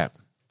double tap.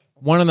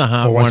 One in the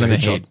heart, Always one in the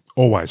headshot. head.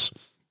 Always.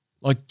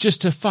 Like,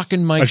 just to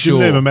fucking make It sure.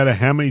 didn't even matter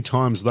how many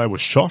times they were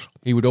shot.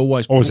 He would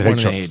always Always put a one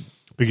in the headshot. head.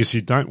 Because you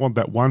don't want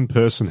that one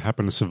person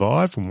happen to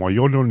survive, and while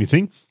you're doing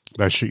anything,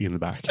 they shoot you in the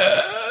back.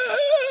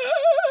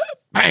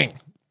 Bang!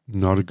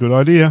 Not a good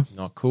idea.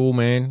 Not cool,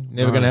 man.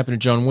 Never going to happen to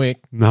John Wick.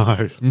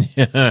 No.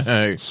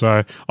 No.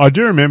 So I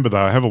do remember,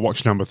 though, I haven't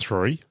watched number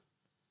 3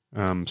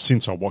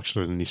 since I watched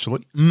it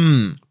initially.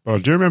 But I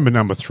do remember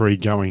number 3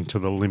 going to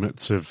the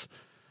limits of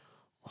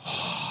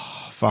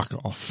fuck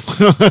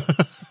off.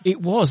 It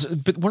was,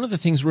 but one of the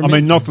things. I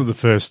mean, not that the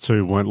first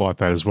 2 weren't like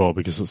that as well,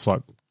 because it's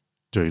like,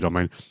 dude, I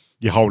mean,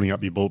 you're holding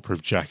up your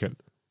bulletproof jacket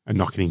and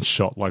not getting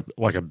shot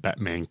like a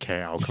Batman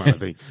cow kind of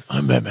thing.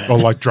 I'm Batman. Or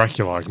like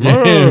Dracula.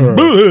 Like,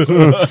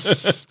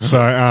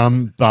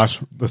 so,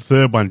 but the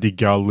third one did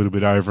go a little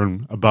bit over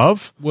and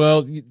above.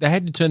 Well, they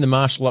had to turn the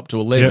marshal up to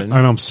Yeah, 11.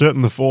 and I'm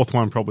certain the fourth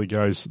one probably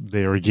goes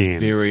there again.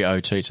 Very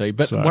OTT.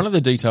 But So, one of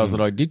the details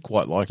that I did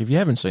quite like, if you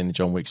haven't seen the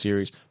John Wick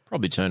series,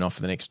 probably turn off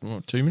for the next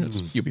 2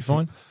 minutes. You'll be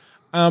fine.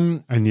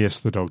 And yes,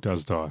 the dog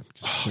does die.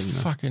 Just so you know.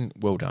 Fucking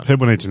well done.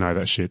 People need to know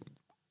that shit.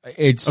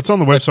 It's on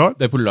the website.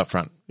 They put it up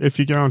front. If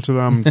you go onto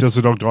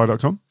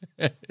doesthedogdie.com.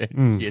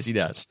 Yes, he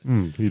does.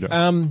 He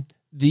does.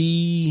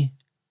 The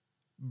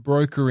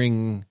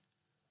brokering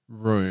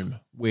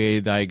room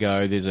where they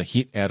go, there's a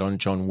hit out on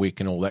John Wick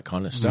and all that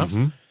kind of stuff.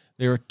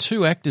 There are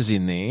 2 actors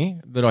in there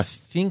that I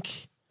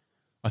think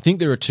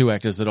there are 2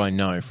 actors that I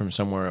know from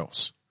somewhere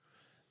else.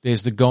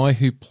 There's the guy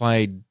who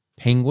played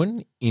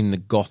Penguin in the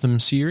Gotham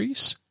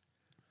series.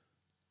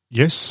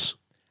 Yes,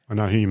 I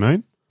know who you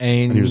mean.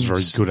 And he was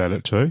very good at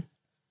it too.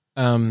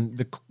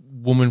 The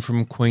woman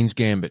from Queen's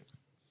Gambit.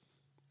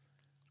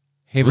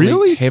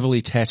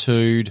 Heavily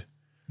tattooed.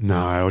 No,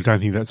 I don't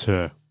think that's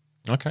her.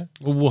 Okay.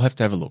 Well, we'll have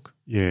to have a look.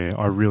 Yeah,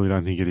 I really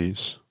don't think it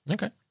is.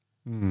 Okay.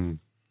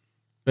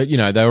 But,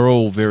 they were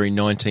all very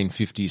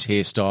 1950s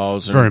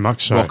hairstyles and Very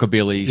much so.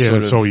 rockabilly. Yeah,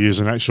 sort it's of. all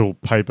using actual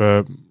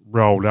paper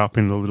rolled up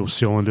in the little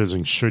cylinders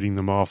and shooting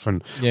them off,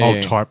 and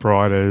old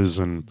typewriters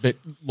and But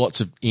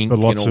lots of ink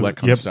and all that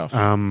kind of stuff.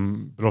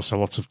 But also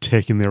lots of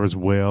tech in there as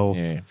well.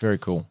 Yeah, very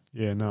cool.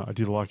 Yeah, no, I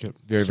did like it.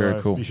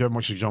 Very cool. If you haven't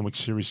watched the John Wick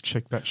series,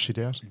 check that shit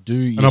out.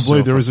 And I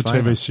believe there is a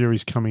TV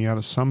series coming out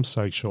at some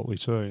stage shortly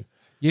too.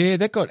 Yeah,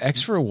 that got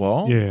axed for a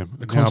while. Yeah.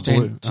 The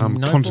Continental.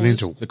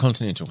 The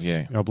Continental,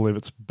 yeah. I believe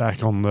it's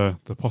back on the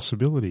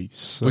possibilities.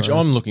 So Which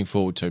I'm looking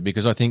forward to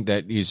because I think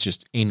that is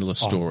just endless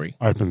story.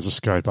 Opens a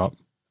scope up.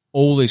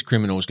 All these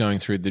criminals going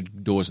through the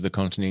doors of the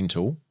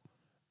Continental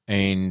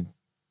and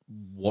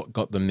what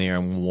got them there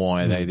and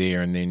why are they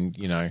there, and then,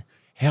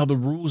 how the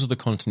rules of the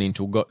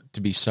Continental got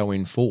to be so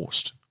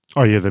enforced.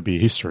 Oh, yeah, there'd be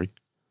a history.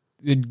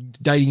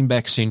 Dating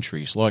back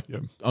centuries, like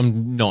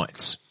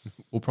knights.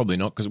 Well, probably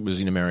not because it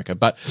was in America,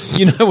 but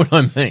you know what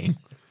I mean.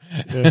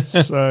 Yeah,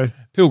 so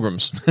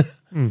Pilgrims,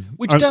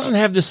 which doesn't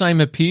have the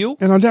same appeal.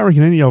 And I don't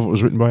reckon any of it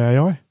was written by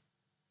AI.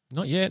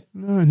 Not yet.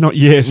 No, not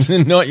yet.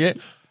 Not yet.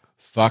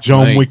 Fuck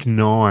John me. Wick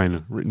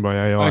 9, written by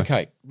AI.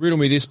 Okay, riddle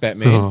me this,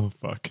 Batman. Oh,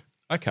 fuck.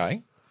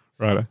 Okay.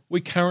 Righto.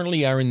 We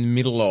currently are in the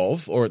middle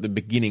of, or at the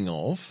beginning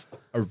of,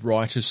 a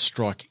writer's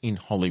strike in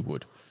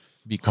Hollywood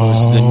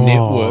because the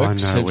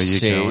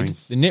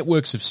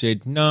networks have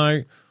said,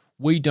 no,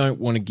 we don't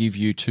want to give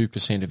you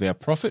 2% of our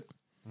profit.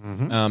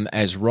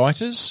 As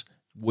writers,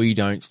 we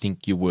don't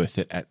think you're worth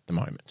it at the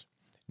moment.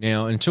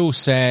 Now, until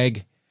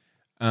SAG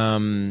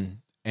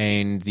and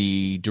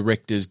the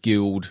Directors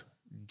Guild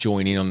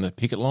join in on the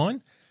picket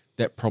line,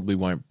 that probably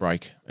won't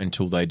break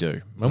until they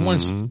do. And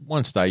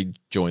once they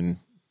join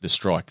the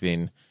strike,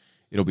 then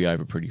it'll be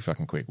over pretty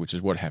fucking quick, which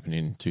is what happened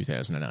in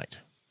 2008.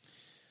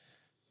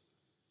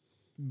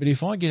 But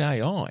if I get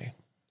AI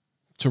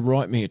to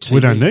write me a TV... We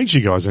don't need you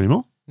guys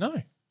anymore.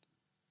 No.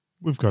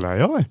 We've got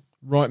AI.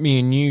 Write me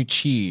a new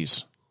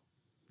Cheers.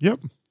 Yep.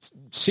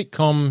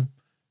 Sitcom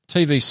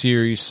TV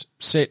series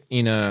set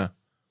in a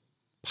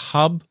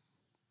pub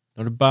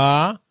not a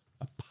bar,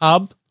 a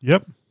pub.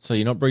 Yep. So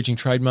you're not breaching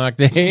trademark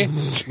there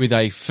with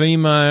a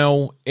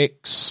female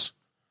ex-netball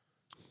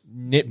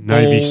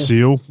Navy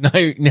SEAL.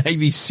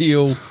 Navy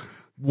SEAL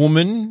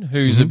woman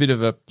who's a bit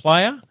of a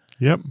player.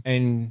 Yep.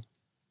 And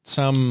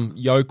some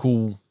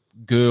yokel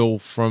girl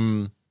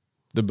from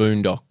the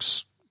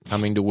Boondocks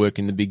coming to work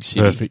in the big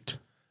city. Perfect.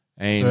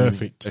 And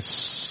Perfect. a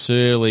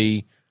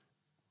surly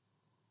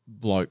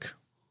bloke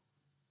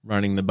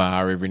running the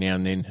bar every now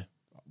and then.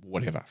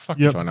 Whatever. Fuck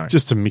if I know.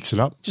 Just to mix it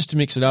up. Just to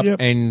mix it up. Yep.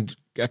 And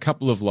a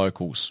couple of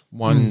locals.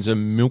 One's a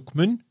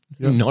milkman,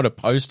 not a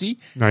postie.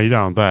 No, you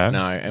don't want that.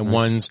 No, and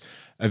one's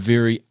a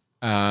very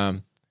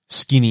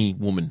skinny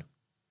woman.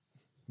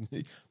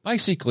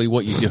 Basically,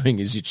 what you're doing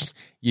is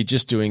you're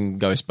just doing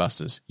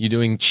Ghostbusters. You're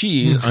doing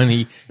Cheers,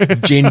 only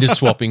gender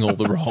swapping all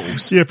the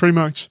roles. Yeah, pretty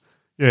much.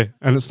 Yeah,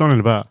 and it's not in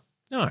a bar.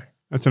 No,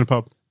 It's in a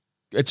pub.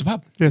 it's a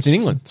pub. Yeah, it's in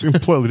England. It's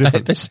completely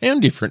different. They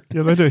sound different.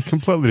 Yeah, they do.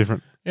 Completely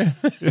different. Yeah.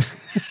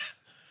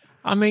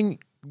 I mean,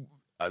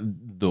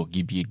 look,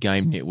 you'd be a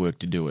Game Network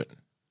to do it.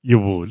 You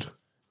would.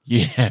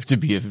 You'd have to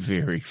be a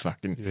very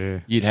fucking. Yeah.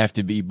 You'd have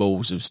to be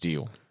balls of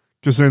steel.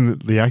 Because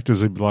then the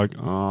actors would be like,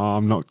 "Oh,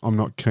 I'm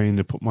not keen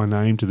to put my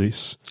name to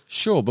this."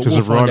 Sure, but Because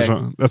we'll find of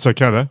out. that's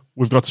okay though.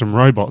 We've got some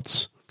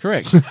robots.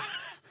 Correct.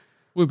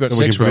 We've got That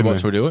we sex can put in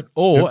robots there. who'll do it,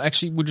 or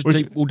actually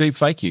we'll deep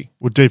fake you.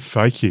 We'll deep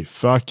fake you.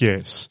 Fuck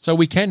yes, So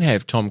we can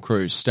have Tom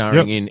Cruise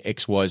starring in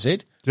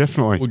XYZ.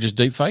 definitely. We'll just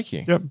deep fake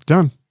you. Yep,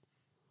 done.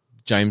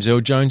 James L.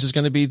 Jones is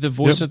going to be the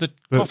voice Yep. of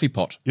the coffee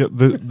pot. Yep,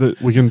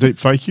 we can deep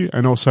fake you,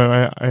 and also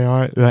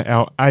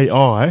our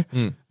AI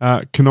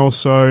can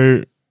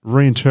also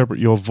reinterpret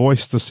your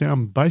voice to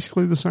sound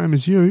basically the same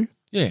as you,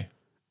 Yeah,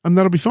 and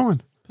that'll be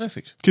fine.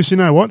 perfect. Because you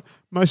know what?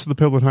 Most of the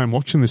people at home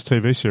watching this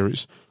TV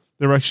series,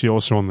 they're actually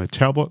also on their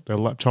tablet, their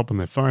laptop, and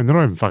their phone. They're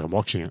not even fucking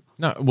watching it.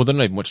 No, well, they're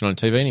not even watching it on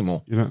TV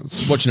anymore. You know,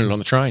 it's, Watching it on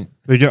the train,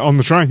 they get on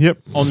the train. Yep,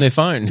 on their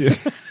phone.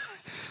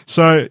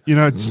 So you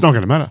know it's not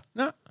going to matter.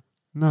 No,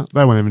 No,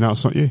 they won't even know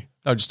it's not you.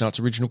 they'll just know it's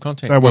original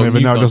content. They won't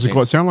even new know it doesn't content.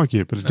 quite sound like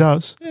you, but it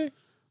does. Yeah. And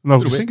they'll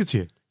Little just bit. think it's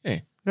you. Yeah,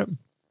 Yep,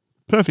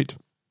 perfect.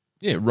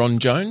 yeah. Ron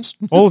Jones,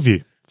 All of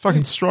you,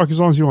 fucking strike as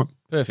long as you want.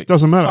 perfect.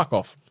 Doesn't matter. Fuck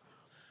off.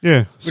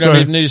 Yeah, We don't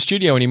even need a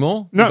studio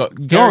anymore. No,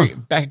 We've got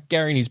gone.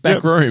 Gary in his back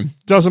Yep. room.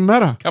 doesn't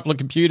matter. Couple of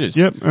computers.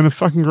 Yep, and a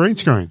fucking green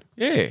screen.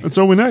 Yeah. That's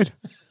all we need.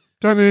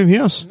 Don't need anything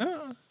else.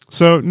 No.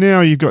 So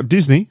now you've got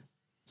Disney.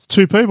 It's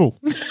two people.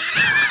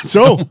 It's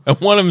all. And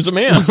one of them's a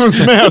mouse. It's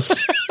a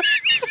mouse.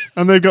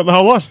 And they've got the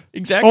whole lot.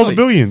 Exactly. All the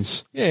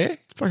billions. Yeah.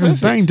 Fucking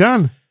Perfect. bang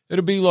done.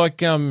 It'll be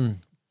like what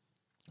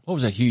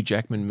was that Hugh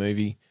Jackman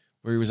movie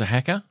where he was a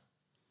hacker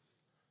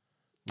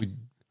with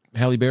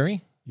Halle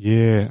Berry?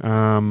 Yeah.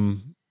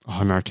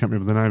 Oh no, I can't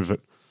remember the name of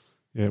it.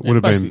 Yeah, it would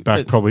have been basically,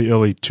 back probably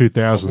early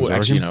 2000s. Well, I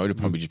actually, reckon. no, it'd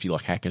probably just be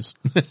like hackers.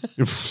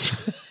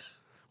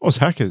 What was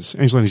Hackers?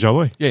 Angelina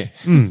Jolie. Yeah.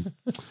 Hmm.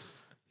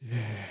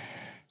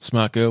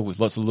 Smart girl with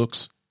lots of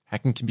looks,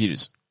 hacking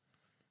computers,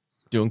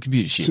 doing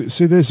computer shit.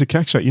 See, there's the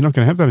cack shot. You're not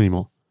going to have that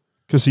anymore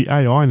because the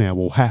AI now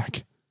will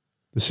hack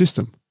the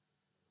system.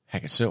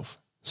 Hack itself.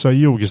 So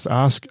you'll just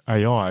ask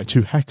AI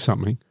to hack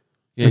something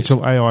Yes.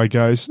 until AI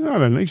goes, no, I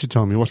don't need you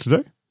telling me what to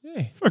do.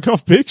 Yeah. Fuck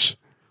off, bitch.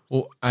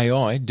 Or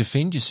AI,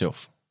 defend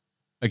yourself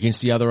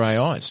against the other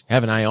AIs.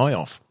 Have an AI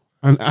off.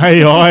 An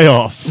AI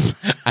off.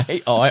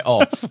 AI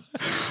off.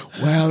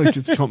 Wow, that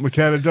gets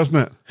complicated,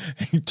 doesn't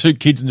it? Two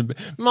kids in the bed.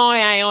 My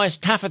AI is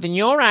tougher than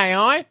your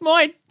AI.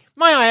 My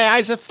AI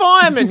is a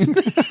fireman.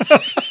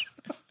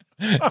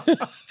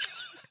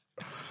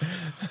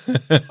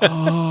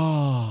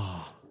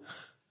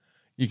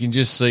 You can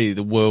just see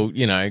the world,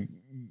 you know,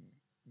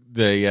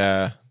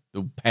 the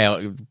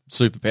power,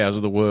 superpowers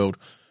of the world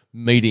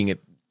meeting at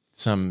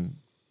some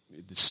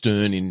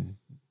Stern in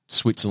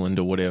Switzerland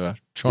or whatever,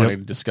 trying to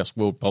discuss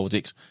world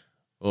politics.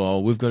 Oh,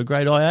 we've got a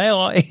great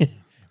AI.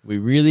 We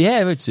really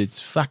have.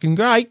 It's fucking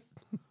great.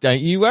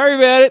 Don't you worry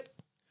about it.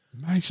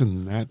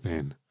 Imagine that,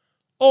 then.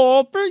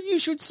 Oh, but you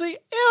should see our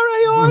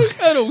AI.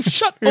 It'll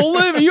shut all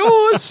over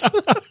yours.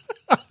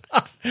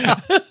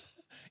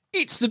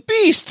 It's the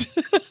beast.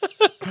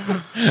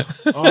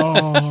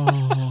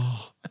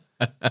 Oh.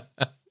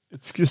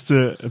 It's just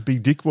a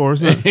big dick war,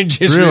 isn't it? It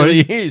just really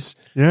is.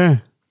 Yeah.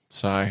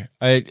 So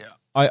I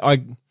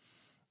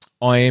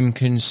am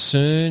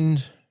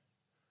concerned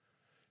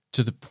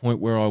to the point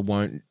where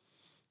we'll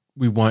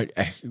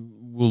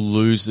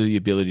lose the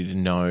ability to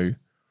know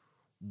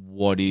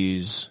what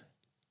is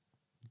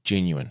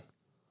genuine.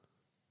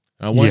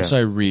 And I won't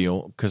say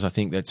real because I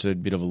think that's a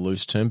bit of a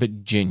loose term,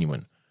 but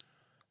genuine.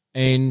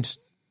 And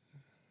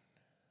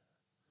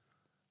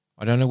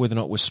I don't know whether or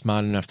not we're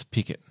smart enough to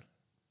pick it.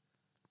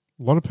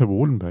 A lot of people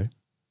wouldn't be.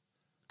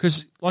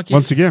 Because, like,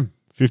 Once again,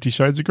 50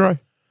 Shades of Grey.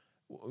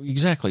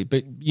 exactly,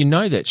 but you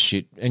know that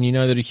shit, and you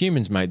know that a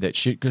human's made that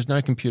shit because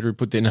no computer would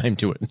put their name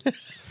to it. But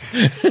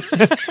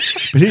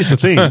here's the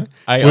thing.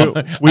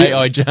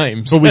 AI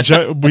James. But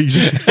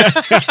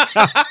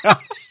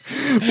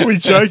we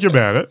joke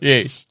about it.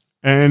 Yes.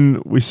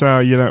 And we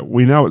say,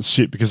 we know it's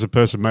shit because the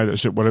person made that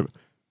shit, whatever.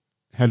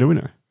 How do we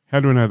know? how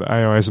do we know that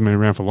AI hasn't been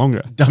around for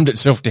longer? Dumbed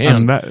itself down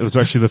And that was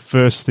actually the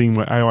first thing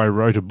where AI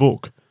wrote a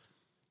book.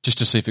 just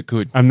to see if it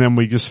could. And then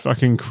we just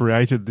fucking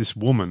created this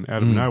woman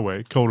out of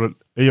nowhere, called it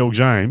E.L.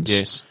 James.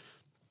 Yes.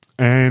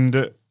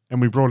 And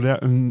we brought it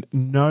out, and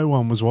no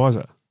one was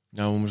wiser.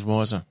 No one was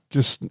wiser.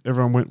 Just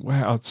everyone went,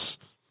 wow, it's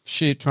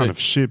Shit. kind but of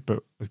shit,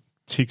 but it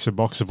ticks a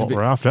box of what bit-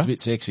 we're after. It's a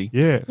bit sexy.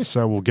 Yeah,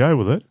 so we'll go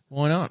with it.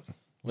 Why not?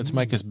 Let's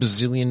make us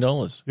bazillion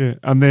dollars. Yeah,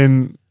 and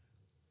then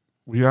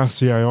we asked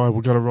the AI,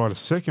 we've got to write a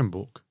second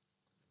book.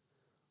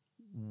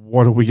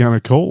 What are we going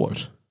to call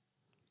it?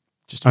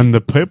 And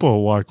the people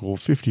are like, well,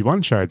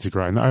 51 Shades of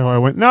Grey. And the AI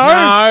went,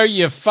 No,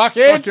 you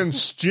fuckhead. fucking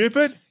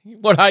stupid.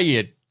 What are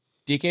you,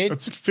 dickhead?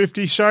 It's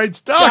 50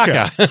 Shades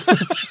Darker.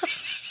 Darker.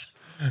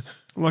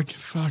 I'm like,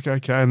 fuck,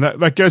 okay. And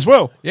that goes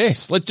well.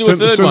 Yes, let's do a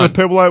third so one. the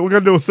people are like, we're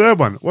going to do a third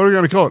one. What are we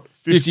going to call it?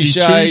 50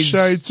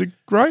 Shades of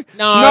Grey?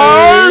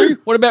 No.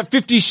 What about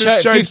 50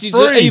 Shades? 50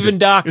 Freed, even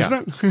darker.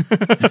 Isn't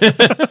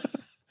it?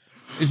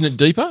 Isn't it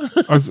deeper?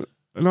 I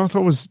thought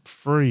it was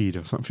Freed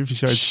or something. 50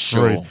 Shades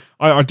Sure. Freed.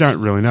 I don't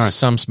really know.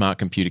 Some smart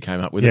computer came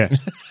up with Yeah. it.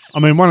 I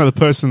mean, one of the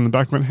person in the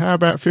back went, how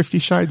about 50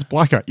 Shades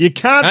Blacker? You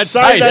can't Don't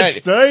say say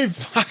that, that. Steve.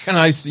 Fucking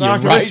I see you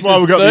Fucking racist, that's why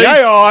we've got Steve. the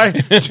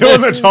AI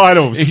doing the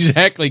titles.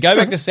 Exactly. Go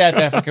back to South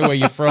Africa where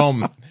you're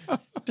from.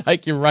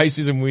 Take your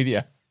racism with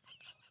you.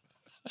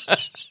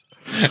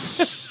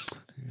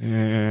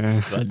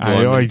 Yeah. Blood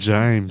AI diamond.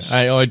 James.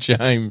 AI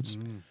James.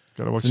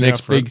 Got to watch It's the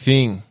next out for it. big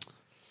thing.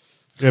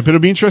 Yeah, but it'll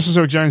be interesting to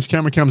see what James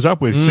Cameron comes up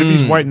with. So if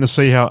he's waiting to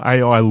see how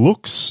AI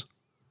looks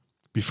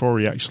before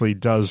he actually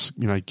does,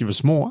 give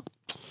us more.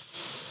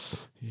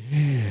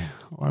 Yeah,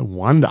 I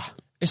wonder.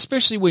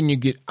 Especially when you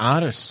get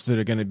artists that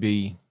are going to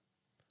be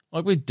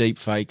like with deep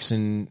fakes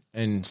and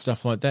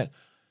stuff like that.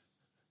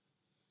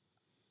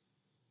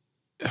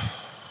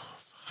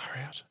 Far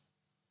out.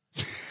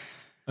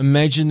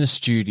 Imagine the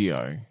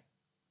studio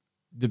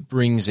that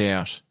brings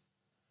out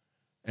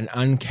an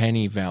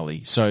uncanny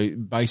valley. So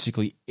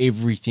basically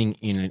everything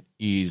in it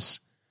is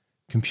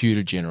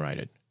computer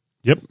generated.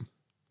 Yep.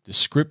 The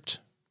script,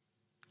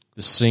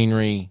 the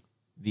scenery,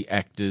 the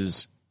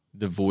actors,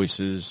 the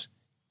voices,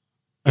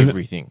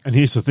 everything. And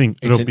here's the thing.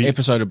 It's an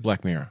episode of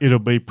Black Mirror. It'll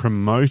be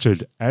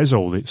promoted as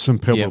all this. Some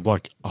people Yep. will be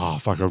like, oh,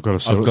 fuck, I've got to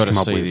see I've what it's got to come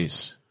up see with.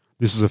 this.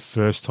 This is the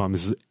first time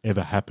this has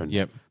ever happened.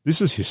 Yep. This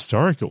is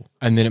historical.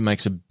 And then it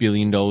makes $1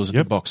 billion at the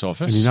Yep. box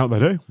office. And you know what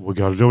they do? We've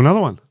got to do another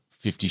one.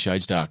 50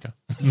 Shades Darker.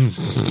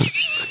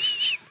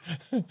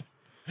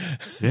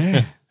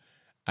 Yeah.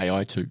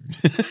 AI 2.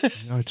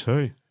 AI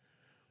too.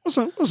 What's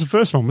the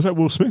first one? Was that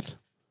Will Smith?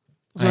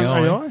 Was that AI?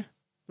 AI?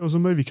 There was a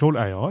movie called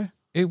AI.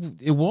 It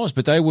was,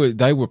 but they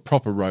were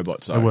proper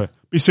robots though. They were.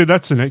 But you see,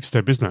 that's the next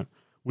step, isn't it?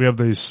 We have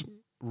these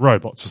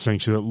robots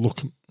essentially that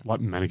look like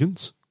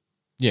mannequins,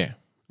 Yeah.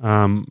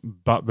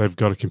 but they've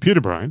got a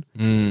computer brain,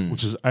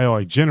 which is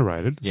AI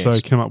generated. Yes. So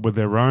they come up with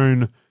their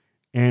own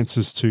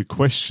answers to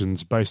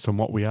questions based on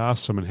what we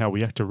ask them and how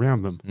we act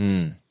around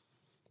them,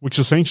 which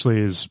essentially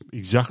is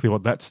exactly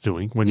what that's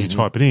doing when you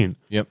type it in.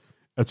 Yep.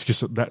 It's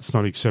just that that's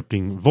not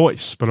accepting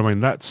voice, but I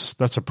mean that's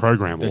a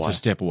program That's away. a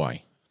step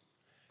away.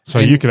 So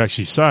you could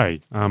actually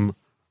say,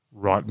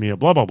 write me a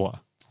blah blah blah.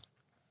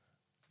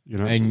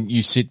 And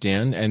you sit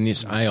down and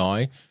this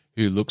AI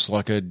who looks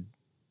like a,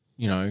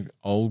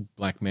 old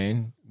black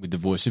man with the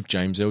voice of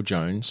James L.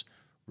 Jones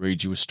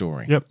reads you a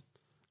story. Yep.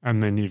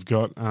 And then you've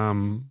got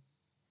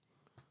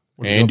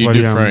what have you Andy got,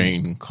 bloody,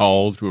 Dufresne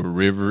called through a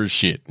river of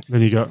shit.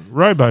 then you got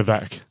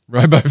Robovac.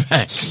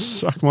 Robovac.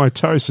 Suck my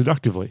toe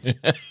seductively.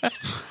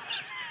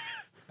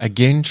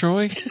 Again,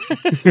 Troy?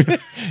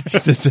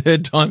 It's the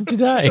third time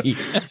today.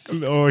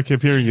 All I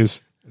kept hearing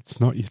is, it's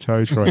not your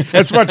toe, Troy.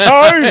 It's my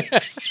toe!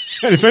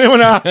 And if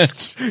anyone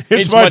asks,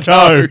 it's my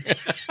toe.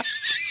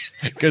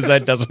 Because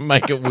that doesn't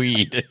make it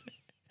weird.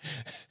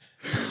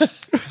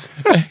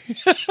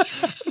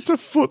 It's a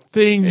foot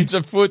thing. It's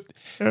a foot.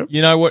 Yep.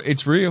 You know what?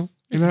 It's real.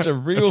 It's a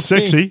real it's thing.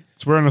 sexy.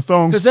 It's wearing a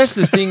thong. Because that's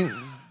the thing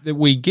that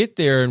we get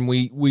there and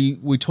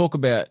we talk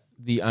about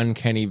the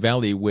uncanny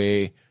valley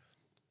where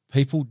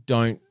people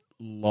don't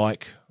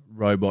like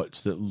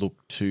robots that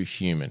look too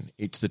human.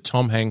 It's the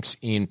Tom Hanks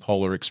in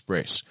Polar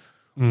Express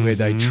where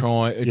they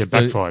try. It's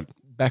backfired.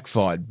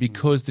 Backfired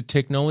because the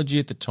technology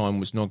at the time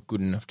was not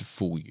good enough to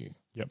fool you.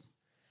 Yep.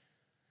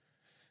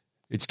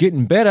 It's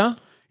getting better.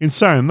 In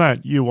saying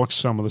that, you watched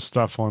some of the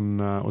stuff on,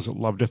 was it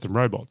Love, Death and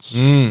Robots?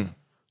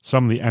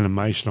 Some of the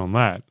animation on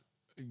that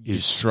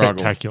is struggle.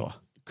 spectacular.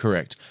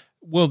 Correct.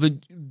 Well, the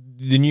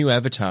new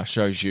Avatar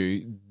shows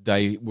you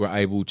they were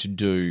able to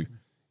do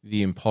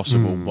the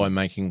impossible by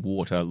making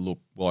water look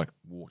like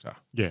water.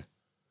 Yeah.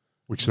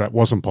 Which that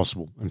wasn't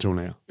possible until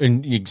now.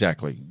 And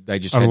exactly. They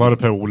just And had a lot of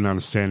people wouldn't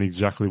understand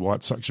exactly why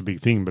it's such a big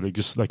thing, but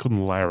they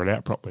couldn't layer it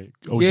out properly.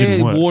 Or it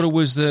didn't work. water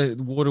was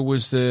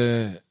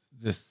the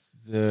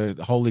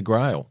holy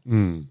grail.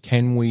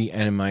 Can we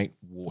animate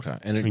water?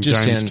 And it And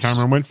just James sounds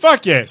Cameron went,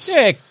 fuck yes.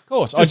 Yeah, of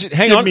course.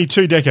 Hang give on. me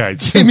 2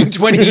 decades. Give me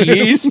 20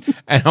 years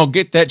and I'll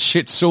get that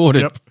shit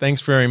sorted. Yep.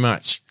 Thanks very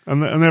much.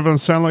 And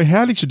everyone's saying, like,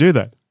 how did you do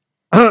that?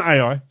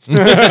 AI.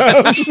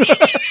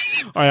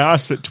 I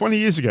asked it 20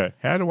 years ago,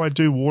 how do I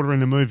do water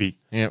in a movie?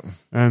 Yep.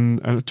 And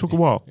it took a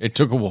while. It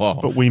took a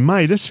while. But we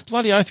made it.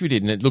 Bloody oath we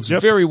did, and it looks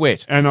very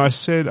wet. And I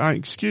said,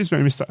 excuse me,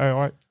 Mr.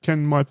 AI,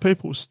 can my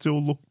people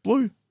still look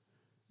blue?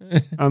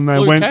 And they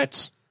Blue went,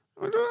 cats?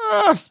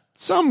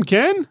 some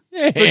can.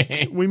 Yeah.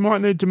 But we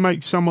might need to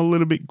make some a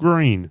little bit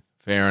green.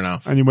 Fair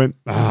enough. And you went,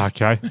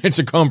 okay. It's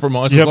a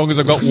compromise as long as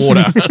I've got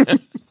water.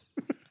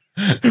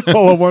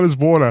 All I want is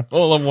water.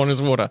 All I want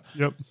is water.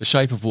 Yep. The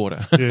Shape of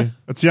Water. Yeah.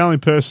 It's the only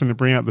person to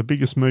bring out the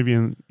biggest movie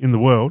in the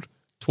world.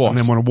 Twice. And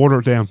then want to water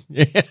it down.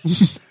 Yeah.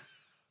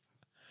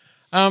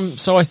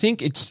 So I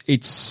think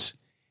it's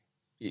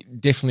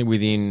definitely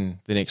within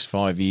the next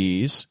 5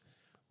 years,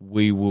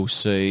 we will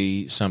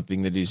see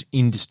something that is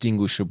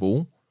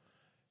indistinguishable,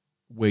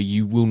 where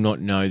you will not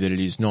know that it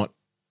is not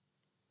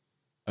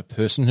a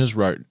person has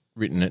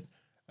written it,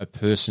 a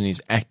person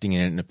is acting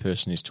in it, and a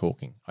person is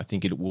talking. I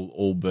think it will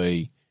all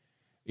be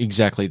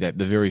exactly that,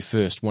 the very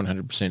first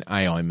 100%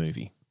 AI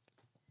movie.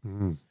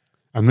 Mm.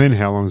 And then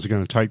how long is it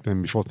going to take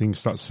them before things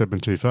start stepping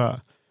too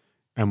far?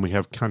 And we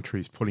have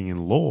countries putting in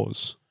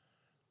laws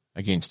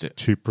Against it.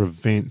 to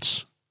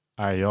prevent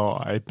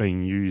AI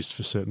being used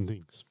for certain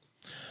things.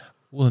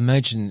 Well,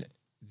 imagine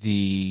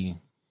the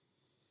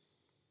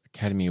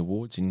Academy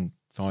Awards in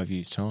 5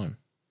 years' time.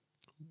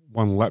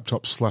 One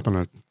laptop slapping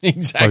a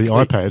Exactly.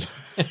 bloody iPad.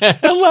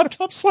 A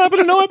laptop slapping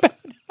an iPad.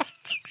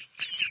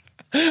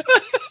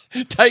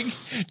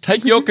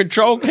 Take your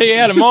control key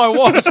out of my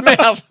wife's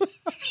mouth.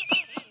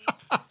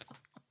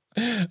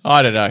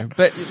 I don't know.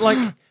 But,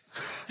 like,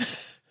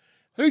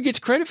 who gets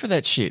credit for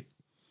that shit?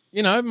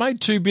 You know, made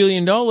 $2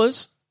 billion.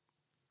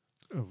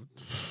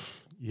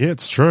 Yeah,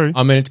 it's true.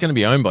 I mean, it's going to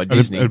be owned by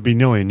Disney. It'd be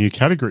nearly a new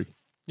category.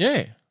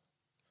 Yeah.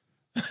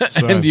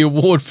 So, And the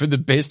award for the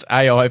best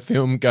AI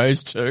film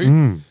goes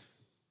to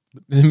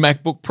the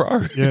MacBook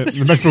Pro. yeah, the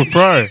MacBook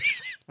Pro,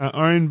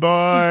 owned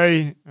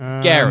by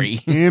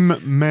Gary.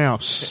 M.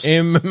 Mouse.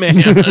 M.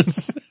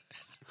 Mouse.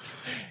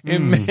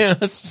 M.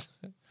 Mouse.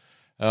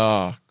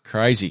 Oh,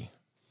 crazy.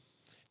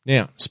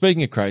 Now,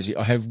 speaking of crazy,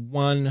 I have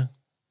one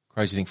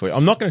crazy thing for you.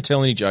 I'm not going to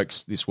tell any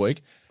jokes this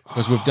week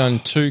because we've done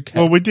two cat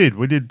Well, we did.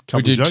 We did a couple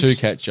we of did jokes. two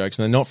cat jokes,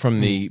 and they're not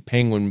from the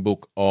Penguin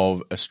Book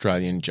of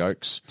Australian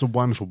Jokes. It's a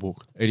wonderful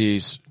book. It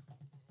is.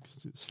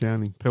 It's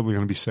astounding. People are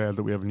going to be sad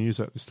that we haven't used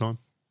that this time.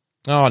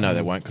 Oh, no,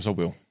 they won't because I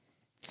will.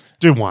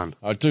 Do one.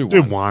 I do one.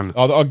 Do one.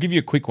 I'll give you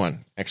a quick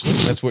one, actually.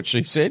 That's what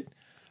she said.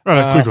 Right,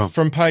 a quick one.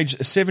 From page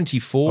I'd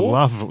 74,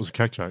 laugh if it was a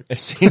cat joke. A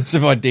Sense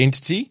of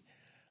Identity.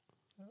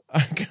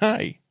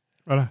 Okay.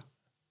 Right.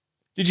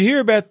 Did you hear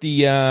about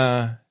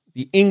the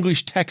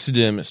English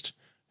taxidermist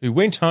who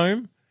went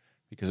home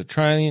because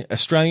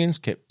Australians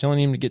kept telling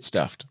him to get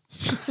stuffed?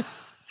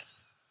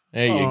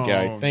 There you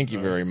go. Thank you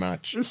very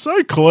much. They're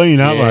so clean,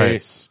 aren't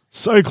Yes. they?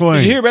 So clean.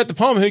 Did you hear about the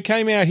Pom who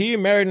came out here,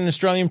 married an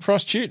Australian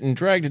prostitute, and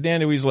dragged her down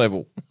to his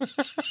level?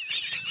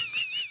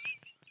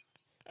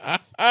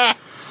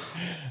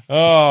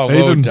 Oh, well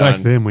Even done.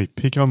 back then, we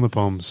pick on the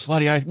bombs.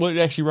 Bloody oath. Well, it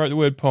actually wrote the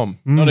word Pom,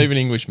 not even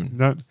Englishman.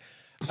 No.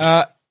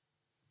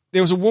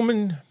 There was a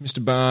woman,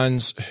 Mr.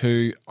 Barnes,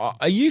 who,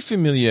 are you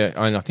familiar,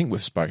 and I think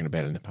we've spoken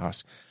about it in the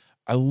past,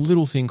 a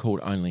little thing called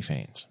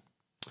OnlyFans.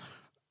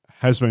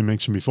 Has been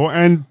mentioned before.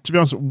 And to be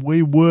honest,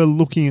 we were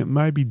looking at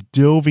maybe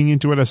delving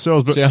into it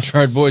ourselves. But South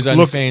Road Boys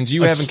OnlyFans,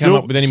 you it's haven't come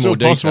up with any more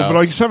details. But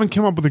I just haven't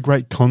come up with a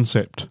great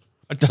concept.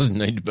 It doesn't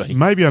need to be.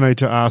 Maybe I need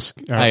to ask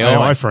our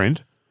AI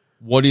friend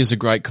What is a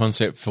great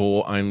concept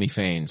for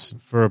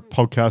OnlyFans? for a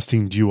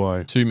podcasting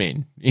duo. Two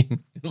men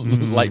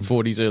in late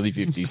 40s, early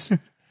 50s.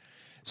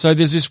 So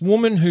there's this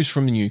woman who's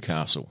from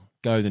Newcastle,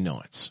 Go the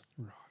Knights,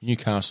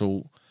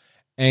 Newcastle,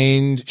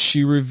 and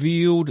she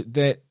revealed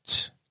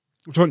that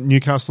Which one?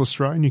 Newcastle,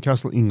 Australia?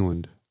 Newcastle,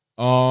 England?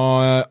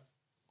 I'm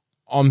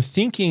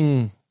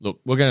thinking, look,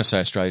 we're going to say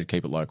Australia to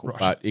keep it local,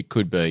 but it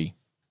could be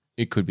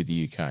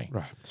the UK.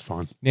 Right, it's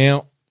fine.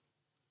 Now,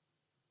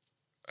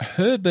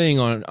 her being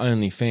on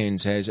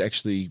OnlyFans has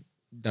actually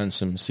done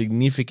some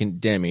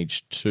significant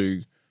damage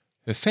to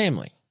her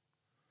family.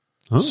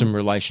 Oh. Some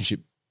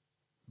relationship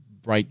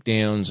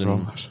breakdowns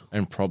and Right.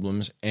 and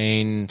problems,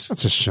 and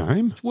That's a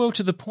shame. well,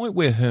 to the point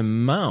where her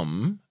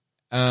mum,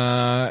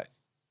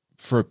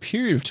 for a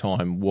period of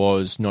time,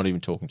 was not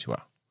even talking to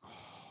her,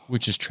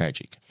 which is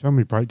tragic.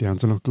 Family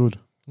breakdowns are not good,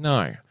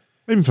 No.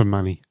 even for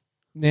money.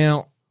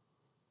 Now,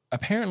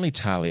 apparently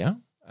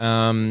Talia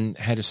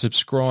had a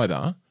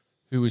subscriber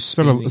who was Is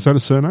spending... that a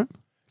surname?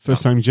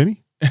 First name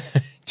Jenny?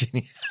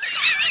 Jenny.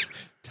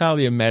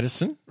 Talia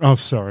Madison. Oh,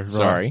 sorry. Right.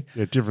 Sorry.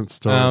 Yeah, different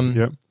story.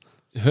 Yep.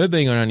 Her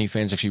being on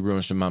OnlyFans actually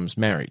ruined her mum's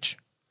marriage.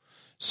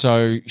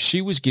 So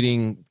she was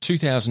getting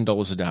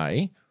 $2,000 a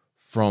day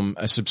from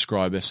a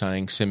subscriber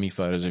saying, send me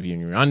photos of you in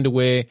your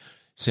underwear,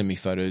 send me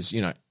photos,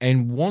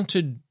 and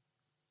wanted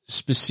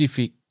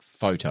specific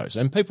photos.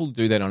 And people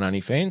do that on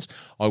OnlyFans.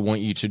 I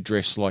want you to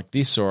dress like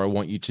this, or I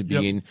want you to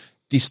be in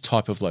this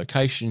type of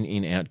location,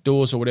 in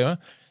outdoors or whatever.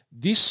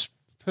 This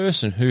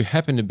person, who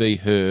happened to be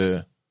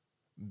her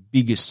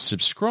biggest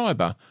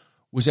subscriber,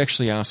 was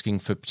actually asking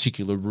for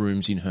particular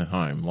rooms in her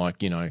home,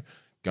 like,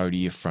 go to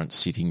your front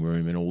sitting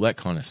room and all that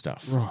kind of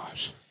stuff.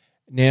 Right.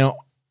 Now,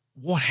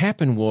 what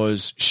happened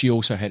was she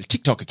also had a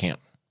TikTok account,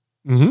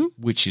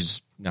 which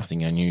is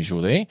nothing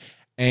unusual there.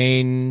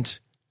 And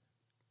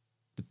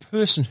the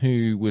person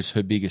who was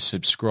her biggest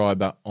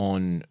subscriber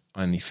on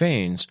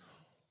OnlyFans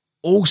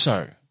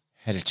also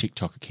had a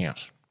TikTok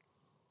account.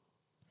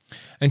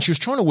 And she was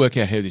trying to work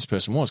out who this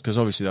person was because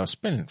obviously they were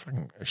spending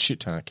fucking a shit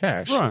ton of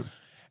cash. Right.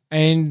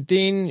 And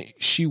then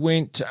she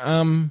went,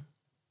 hang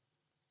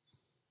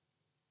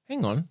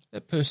on,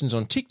 that person's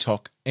on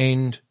TikTok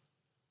and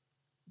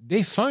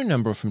their phone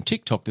number from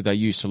TikTok that they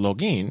use to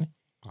log in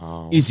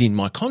is in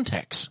my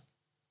contacts.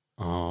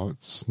 Oh,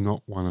 it's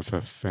not one of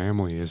her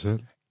family, is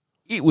it?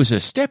 It was her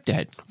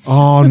stepdad.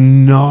 Oh,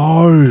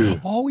 no.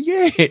 Oh,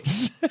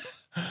 yes.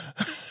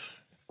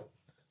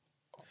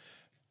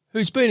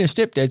 Who's been a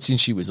stepdad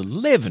since she was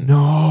 11.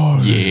 No.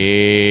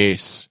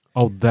 Yes.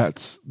 Oh,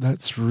 that's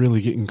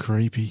really getting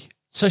creepy.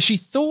 So she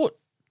thought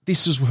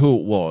this was who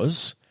it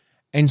was,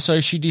 and so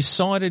she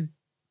decided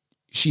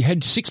she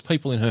had 6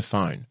 people in her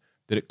phone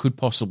that it could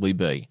possibly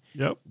be.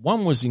 Yep.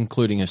 One was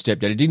including her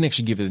stepdad. It didn't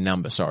actually give her the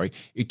number, sorry.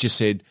 It just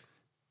said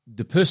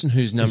the person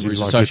whose number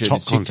is like associated a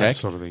with top TikTok. contact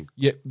sort of thing.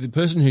 Yeah, the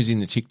person who's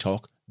in the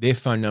TikTok, their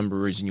phone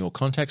number is in your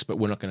contacts, but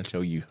we're not going to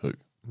tell you who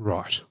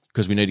Right.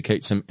 because we need to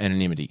keep some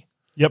anonymity.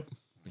 Yep.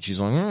 And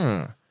she's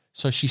like,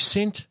 So she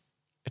sent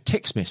a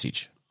text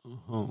message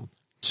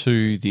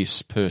to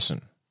this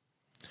person.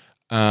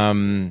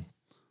 And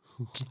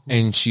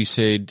she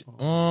said,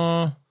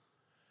 I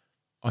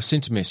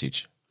sent a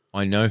message.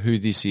 I know who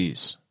this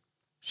is,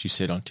 she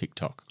said on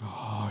TikTok.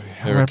 Oh,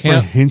 Her how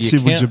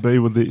apprehensive would you be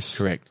with this?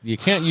 Correct. The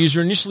account user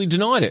initially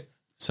denied it.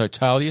 So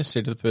Talia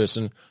said to the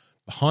person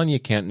behind the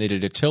account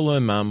needed to tell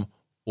her mum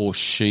or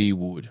she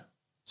would.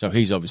 So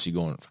he's obviously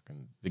gone,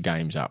 fucking, the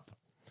game's up.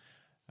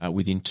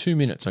 Within 2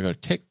 minutes, I got a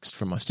text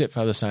from my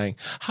stepfather saying,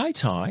 "Hey,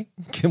 Ty,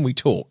 can we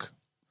talk?"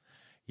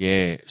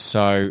 Yeah,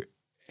 so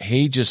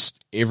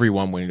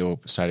everyone went into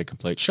a state of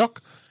complete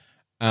shock.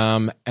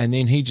 And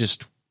then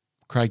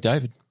Craig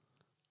David,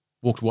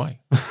 walked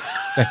away.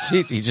 That's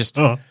it. He just,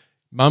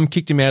 Mum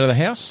kicked him out of the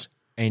house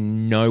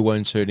and no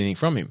one's heard anything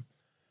from him.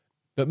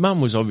 But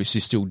Mum was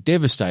obviously still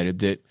devastated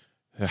that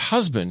her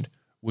husband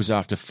was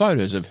after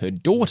photos of her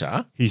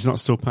daughter. He's not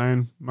still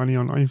paying money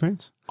on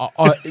OnlyFans?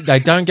 They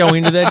don't go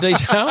into that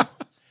detail.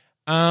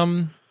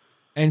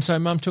 And so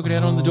Mum took it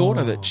out on the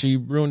daughter that she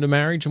ruined her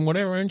marriage and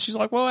whatever. And she's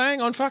like, well, hang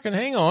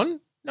on.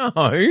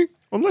 No.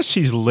 Unless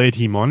she's led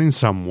him on in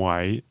some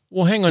way.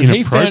 Well, hang on.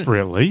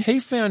 Inappropriately. He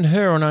found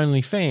her on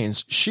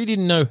OnlyFans. She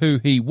didn't know who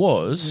he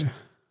was. Yeah.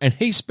 And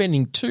he's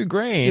spending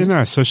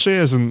 $2,000. So she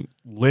hasn't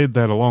led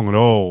that along at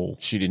all.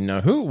 She didn't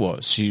know who it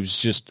was. She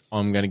was just,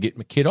 I'm going to get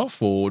my kid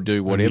off or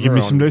do whatever. Give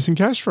me some decent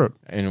cash for it.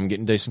 And I'm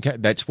getting decent cash.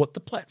 That's what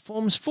the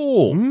platform's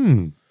for.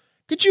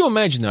 Could you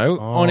imagine, though,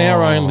 on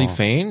our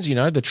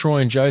OnlyFans, the Troy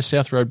and Joe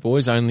South Road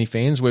Boys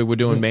OnlyFans where we're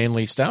doing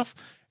manly stuff,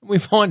 and we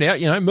find out,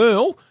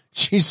 Merle,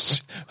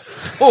 she's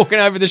walking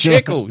over the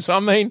shekels. I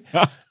mean...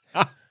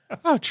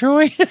 Oh,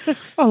 Troy.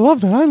 I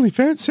love that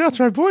OnlyFans. South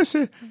Road Boys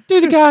there.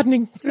 Do the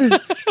gardening. Yeah,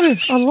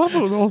 I love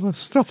it, all the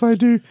stuff they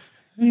do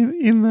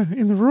in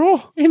the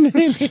raw. In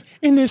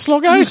their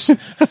sloggos.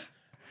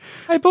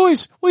 Hey,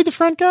 boys, we the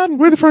front garden.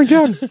 We're the front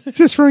garden.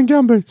 Just wearing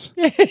gumboots.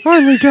 Yeah.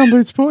 Only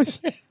gumboots, boys.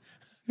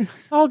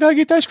 I'll go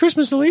get those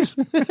Christmas lilies.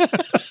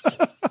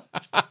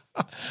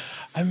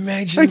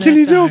 Imagine can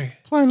you do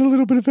playing a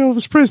little bit of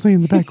Elvis Presley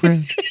in the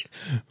background?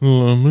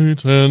 Love me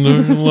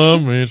tender,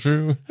 love me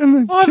true.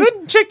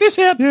 Ivan, check this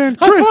out. Yeah,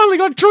 I finally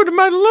got Troy to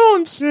mow the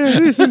lawns. Yeah,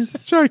 listen,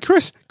 Joe,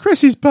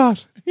 Chrissy's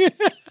butt. Yeah.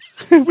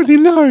 With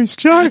your nose,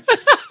 Joe.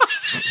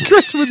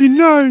 Chris with your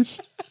nose.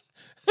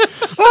 Ivan,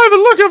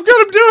 look, I've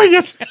got him doing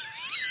it.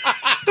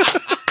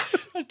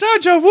 I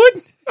told you I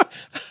would.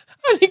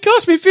 Only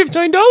cost me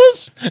 $15.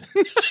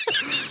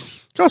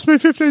 Cost me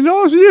 $15,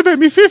 but you bet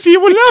me $50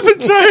 it wouldn't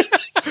happen, so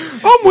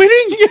I'm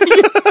winning.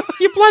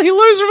 You bloody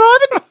loser,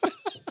 Ivan.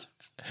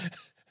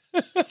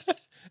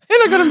 And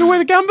I got him to wear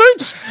the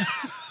gumboots,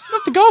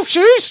 not the golf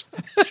shoes.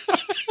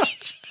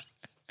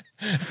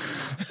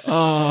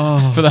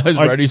 For those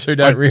roadies who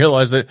don't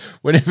realise that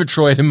whenever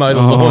Troy had to mow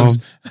the lawns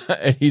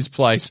at his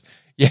place,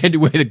 you had to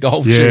wear the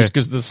golf shoes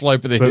because of the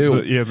slope of the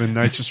hill. The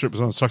nature strip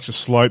was on such a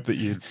slope that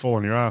you'd fall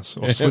on your ass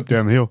or slip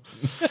down the hill.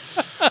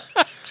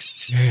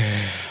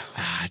 Yeah.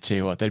 I tell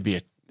you what, that'd be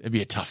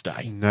a tough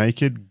day.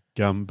 Naked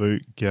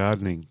gumboot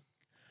gardening.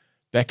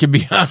 That could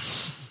be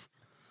us.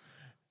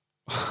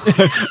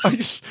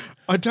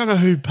 I don't know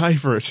who'd pay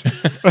for it.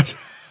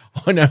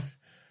 I know.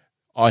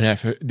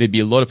 There'd be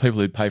a lot of people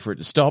who'd pay for it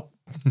to stop.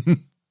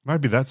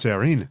 Maybe that's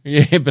our in.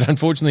 Yeah, but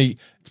unfortunately,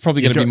 it's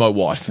probably going to be my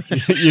wife.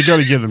 You got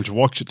to get them to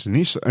watch it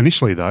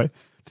initially, though.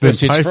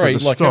 First hit's free,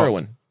 like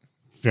heroin.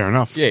 Fair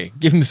enough. Yeah,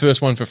 give them the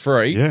first one for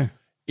free. Yeah.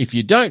 If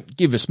you don't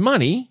give us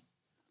money,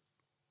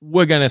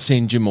 we're going to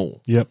send you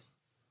more. Yep.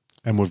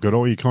 And we've got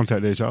all your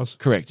contact details.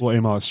 Correct. We'll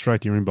email it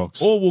straight to your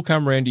inbox. Or we'll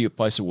come around to your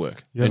place of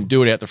work and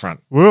do it out the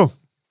front. Well,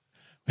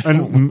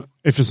 and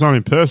if it's not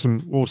in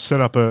person, we'll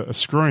set up a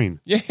screen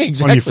Yeah,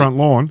 exactly. on your front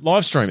lawn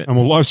Live stream it. and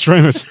we'll live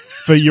stream it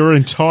for your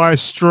entire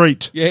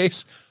street.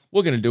 Yes.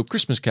 We're going to do a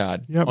Christmas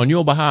card Yep. on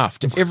your behalf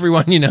to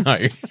everyone you know.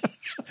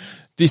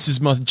 This is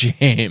my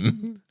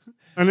jam.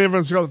 And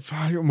everyone's got,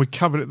 fuck, and we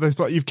covered it. It's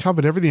like, you've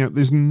covered everything.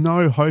 There's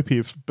no hope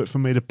here but for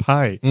me to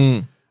pay.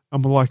 And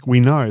we're like, we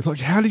know. It's like,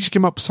 how did you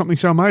come up with something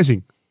so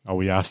amazing? Oh,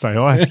 we asked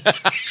AI.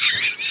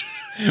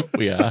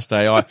 We asked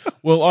AI.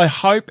 Well, I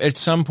hope at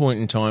some point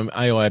in time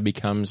AI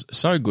becomes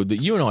so good that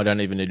you and I don't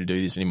even need to do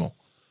this anymore.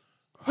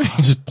 We can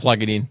just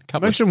plug it in.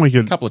 Imagine we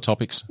could, Couple of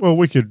topics. well,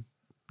 we could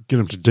get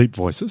them to deep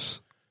voice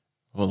us.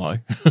 Hello.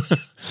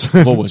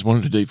 I've always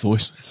wanted a deep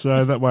voice.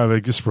 So that way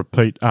they just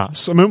repeat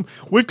us. I mean,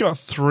 we've got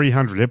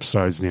 300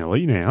 episodes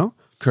nearly now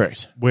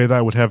Correct. where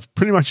they would have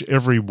pretty much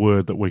every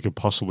word that we could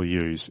possibly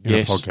use in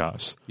Yes. a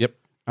podcast. Yep.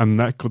 And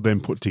that could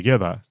then put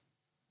together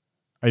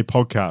a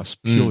podcast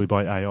purely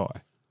by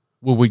AI.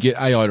 Well, we get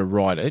AI to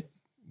write it,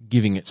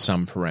 giving it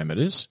some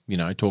parameters,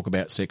 talk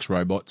about sex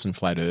robots and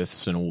flat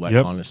earths and all that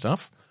Yep. kind of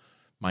stuff,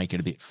 make it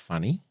a bit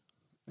funny,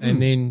 and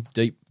then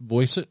deep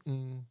voice it,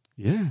 and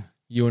Yeah.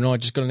 you and I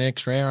just got an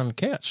extra hour on the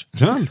couch.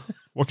 Done.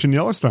 Watching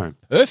Yellowstone.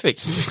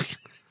 Perfect.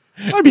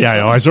 Maybe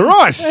AI's all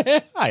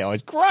right.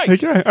 AI's great. There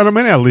you go. And I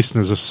mean, our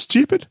listeners are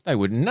stupid. They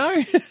wouldn't know.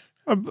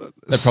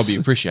 They'd probably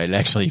appreciate it,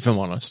 actually, if I'm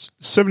honest.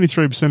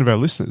 73% of our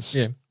listeners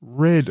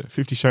read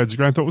 50 Shades of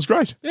Grey and thought it was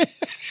great.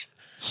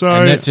 So,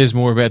 And that says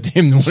more about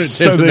them than what it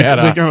says they're about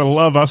us. going to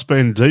love us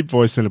being deep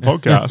voiced in a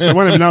podcast. They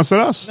won't even know it's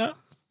us.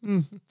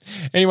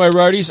 Anyway,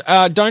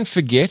 roadies, don't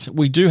forget,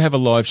 we do have a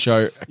live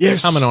show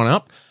Yes. coming on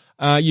up.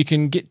 You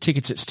can get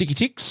tickets at Sticky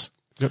Ticks.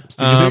 Yep,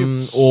 sticky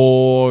tickets.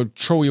 Or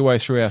troll your way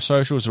through our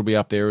socials. It'll be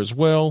up there as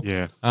well.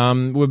 Yeah.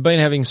 We've been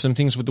having some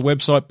things with the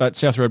website, but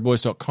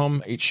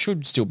southroadboys.com, it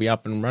should still be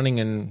up and running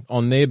and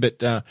on there,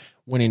 but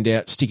when in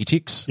doubt, Sticky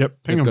Ticks.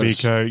 Yep, Ping They've on got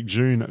BK,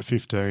 June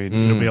 15.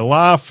 It'll be a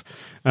laugh.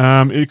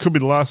 It could be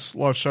the last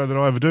live show that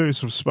I ever do,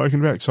 as I've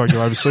spoken about, because I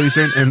go overseas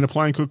and the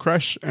plane could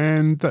crash,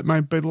 and that may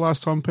be the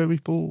last time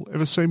people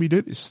ever see me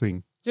do this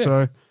thing. Yeah.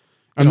 So,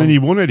 and then you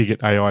wanted to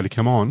get AI to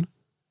come on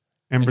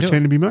and do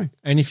pretend to be me.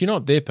 And if you're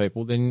not there,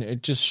 people, then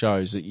it just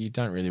shows that you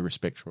don't really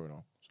respect Troy at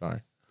all. So,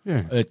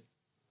 Yeah.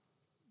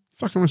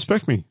 Fucking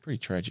respect me. pretty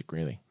tragic,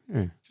 really.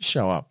 Yeah. Just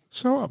show up.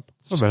 Show up.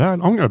 It's not that hard.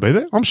 I'm going to be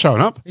there. I'm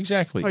showing up.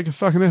 Exactly. Make a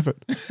fucking effort.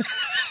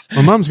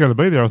 My mum's going to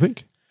be there, I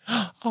think.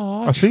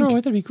 Oh, I think-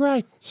 that'd be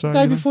great. So,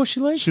 Day you know, before she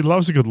leaves. She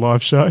loves a good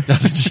live show.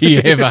 Doesn't she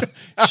ever?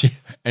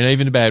 And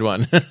even a bad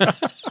one.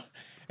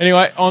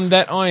 Anyway, on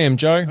that, I am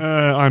Joe,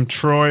 I'm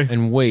Troy.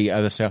 and we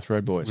are the South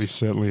Road Boys. We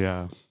certainly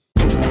are.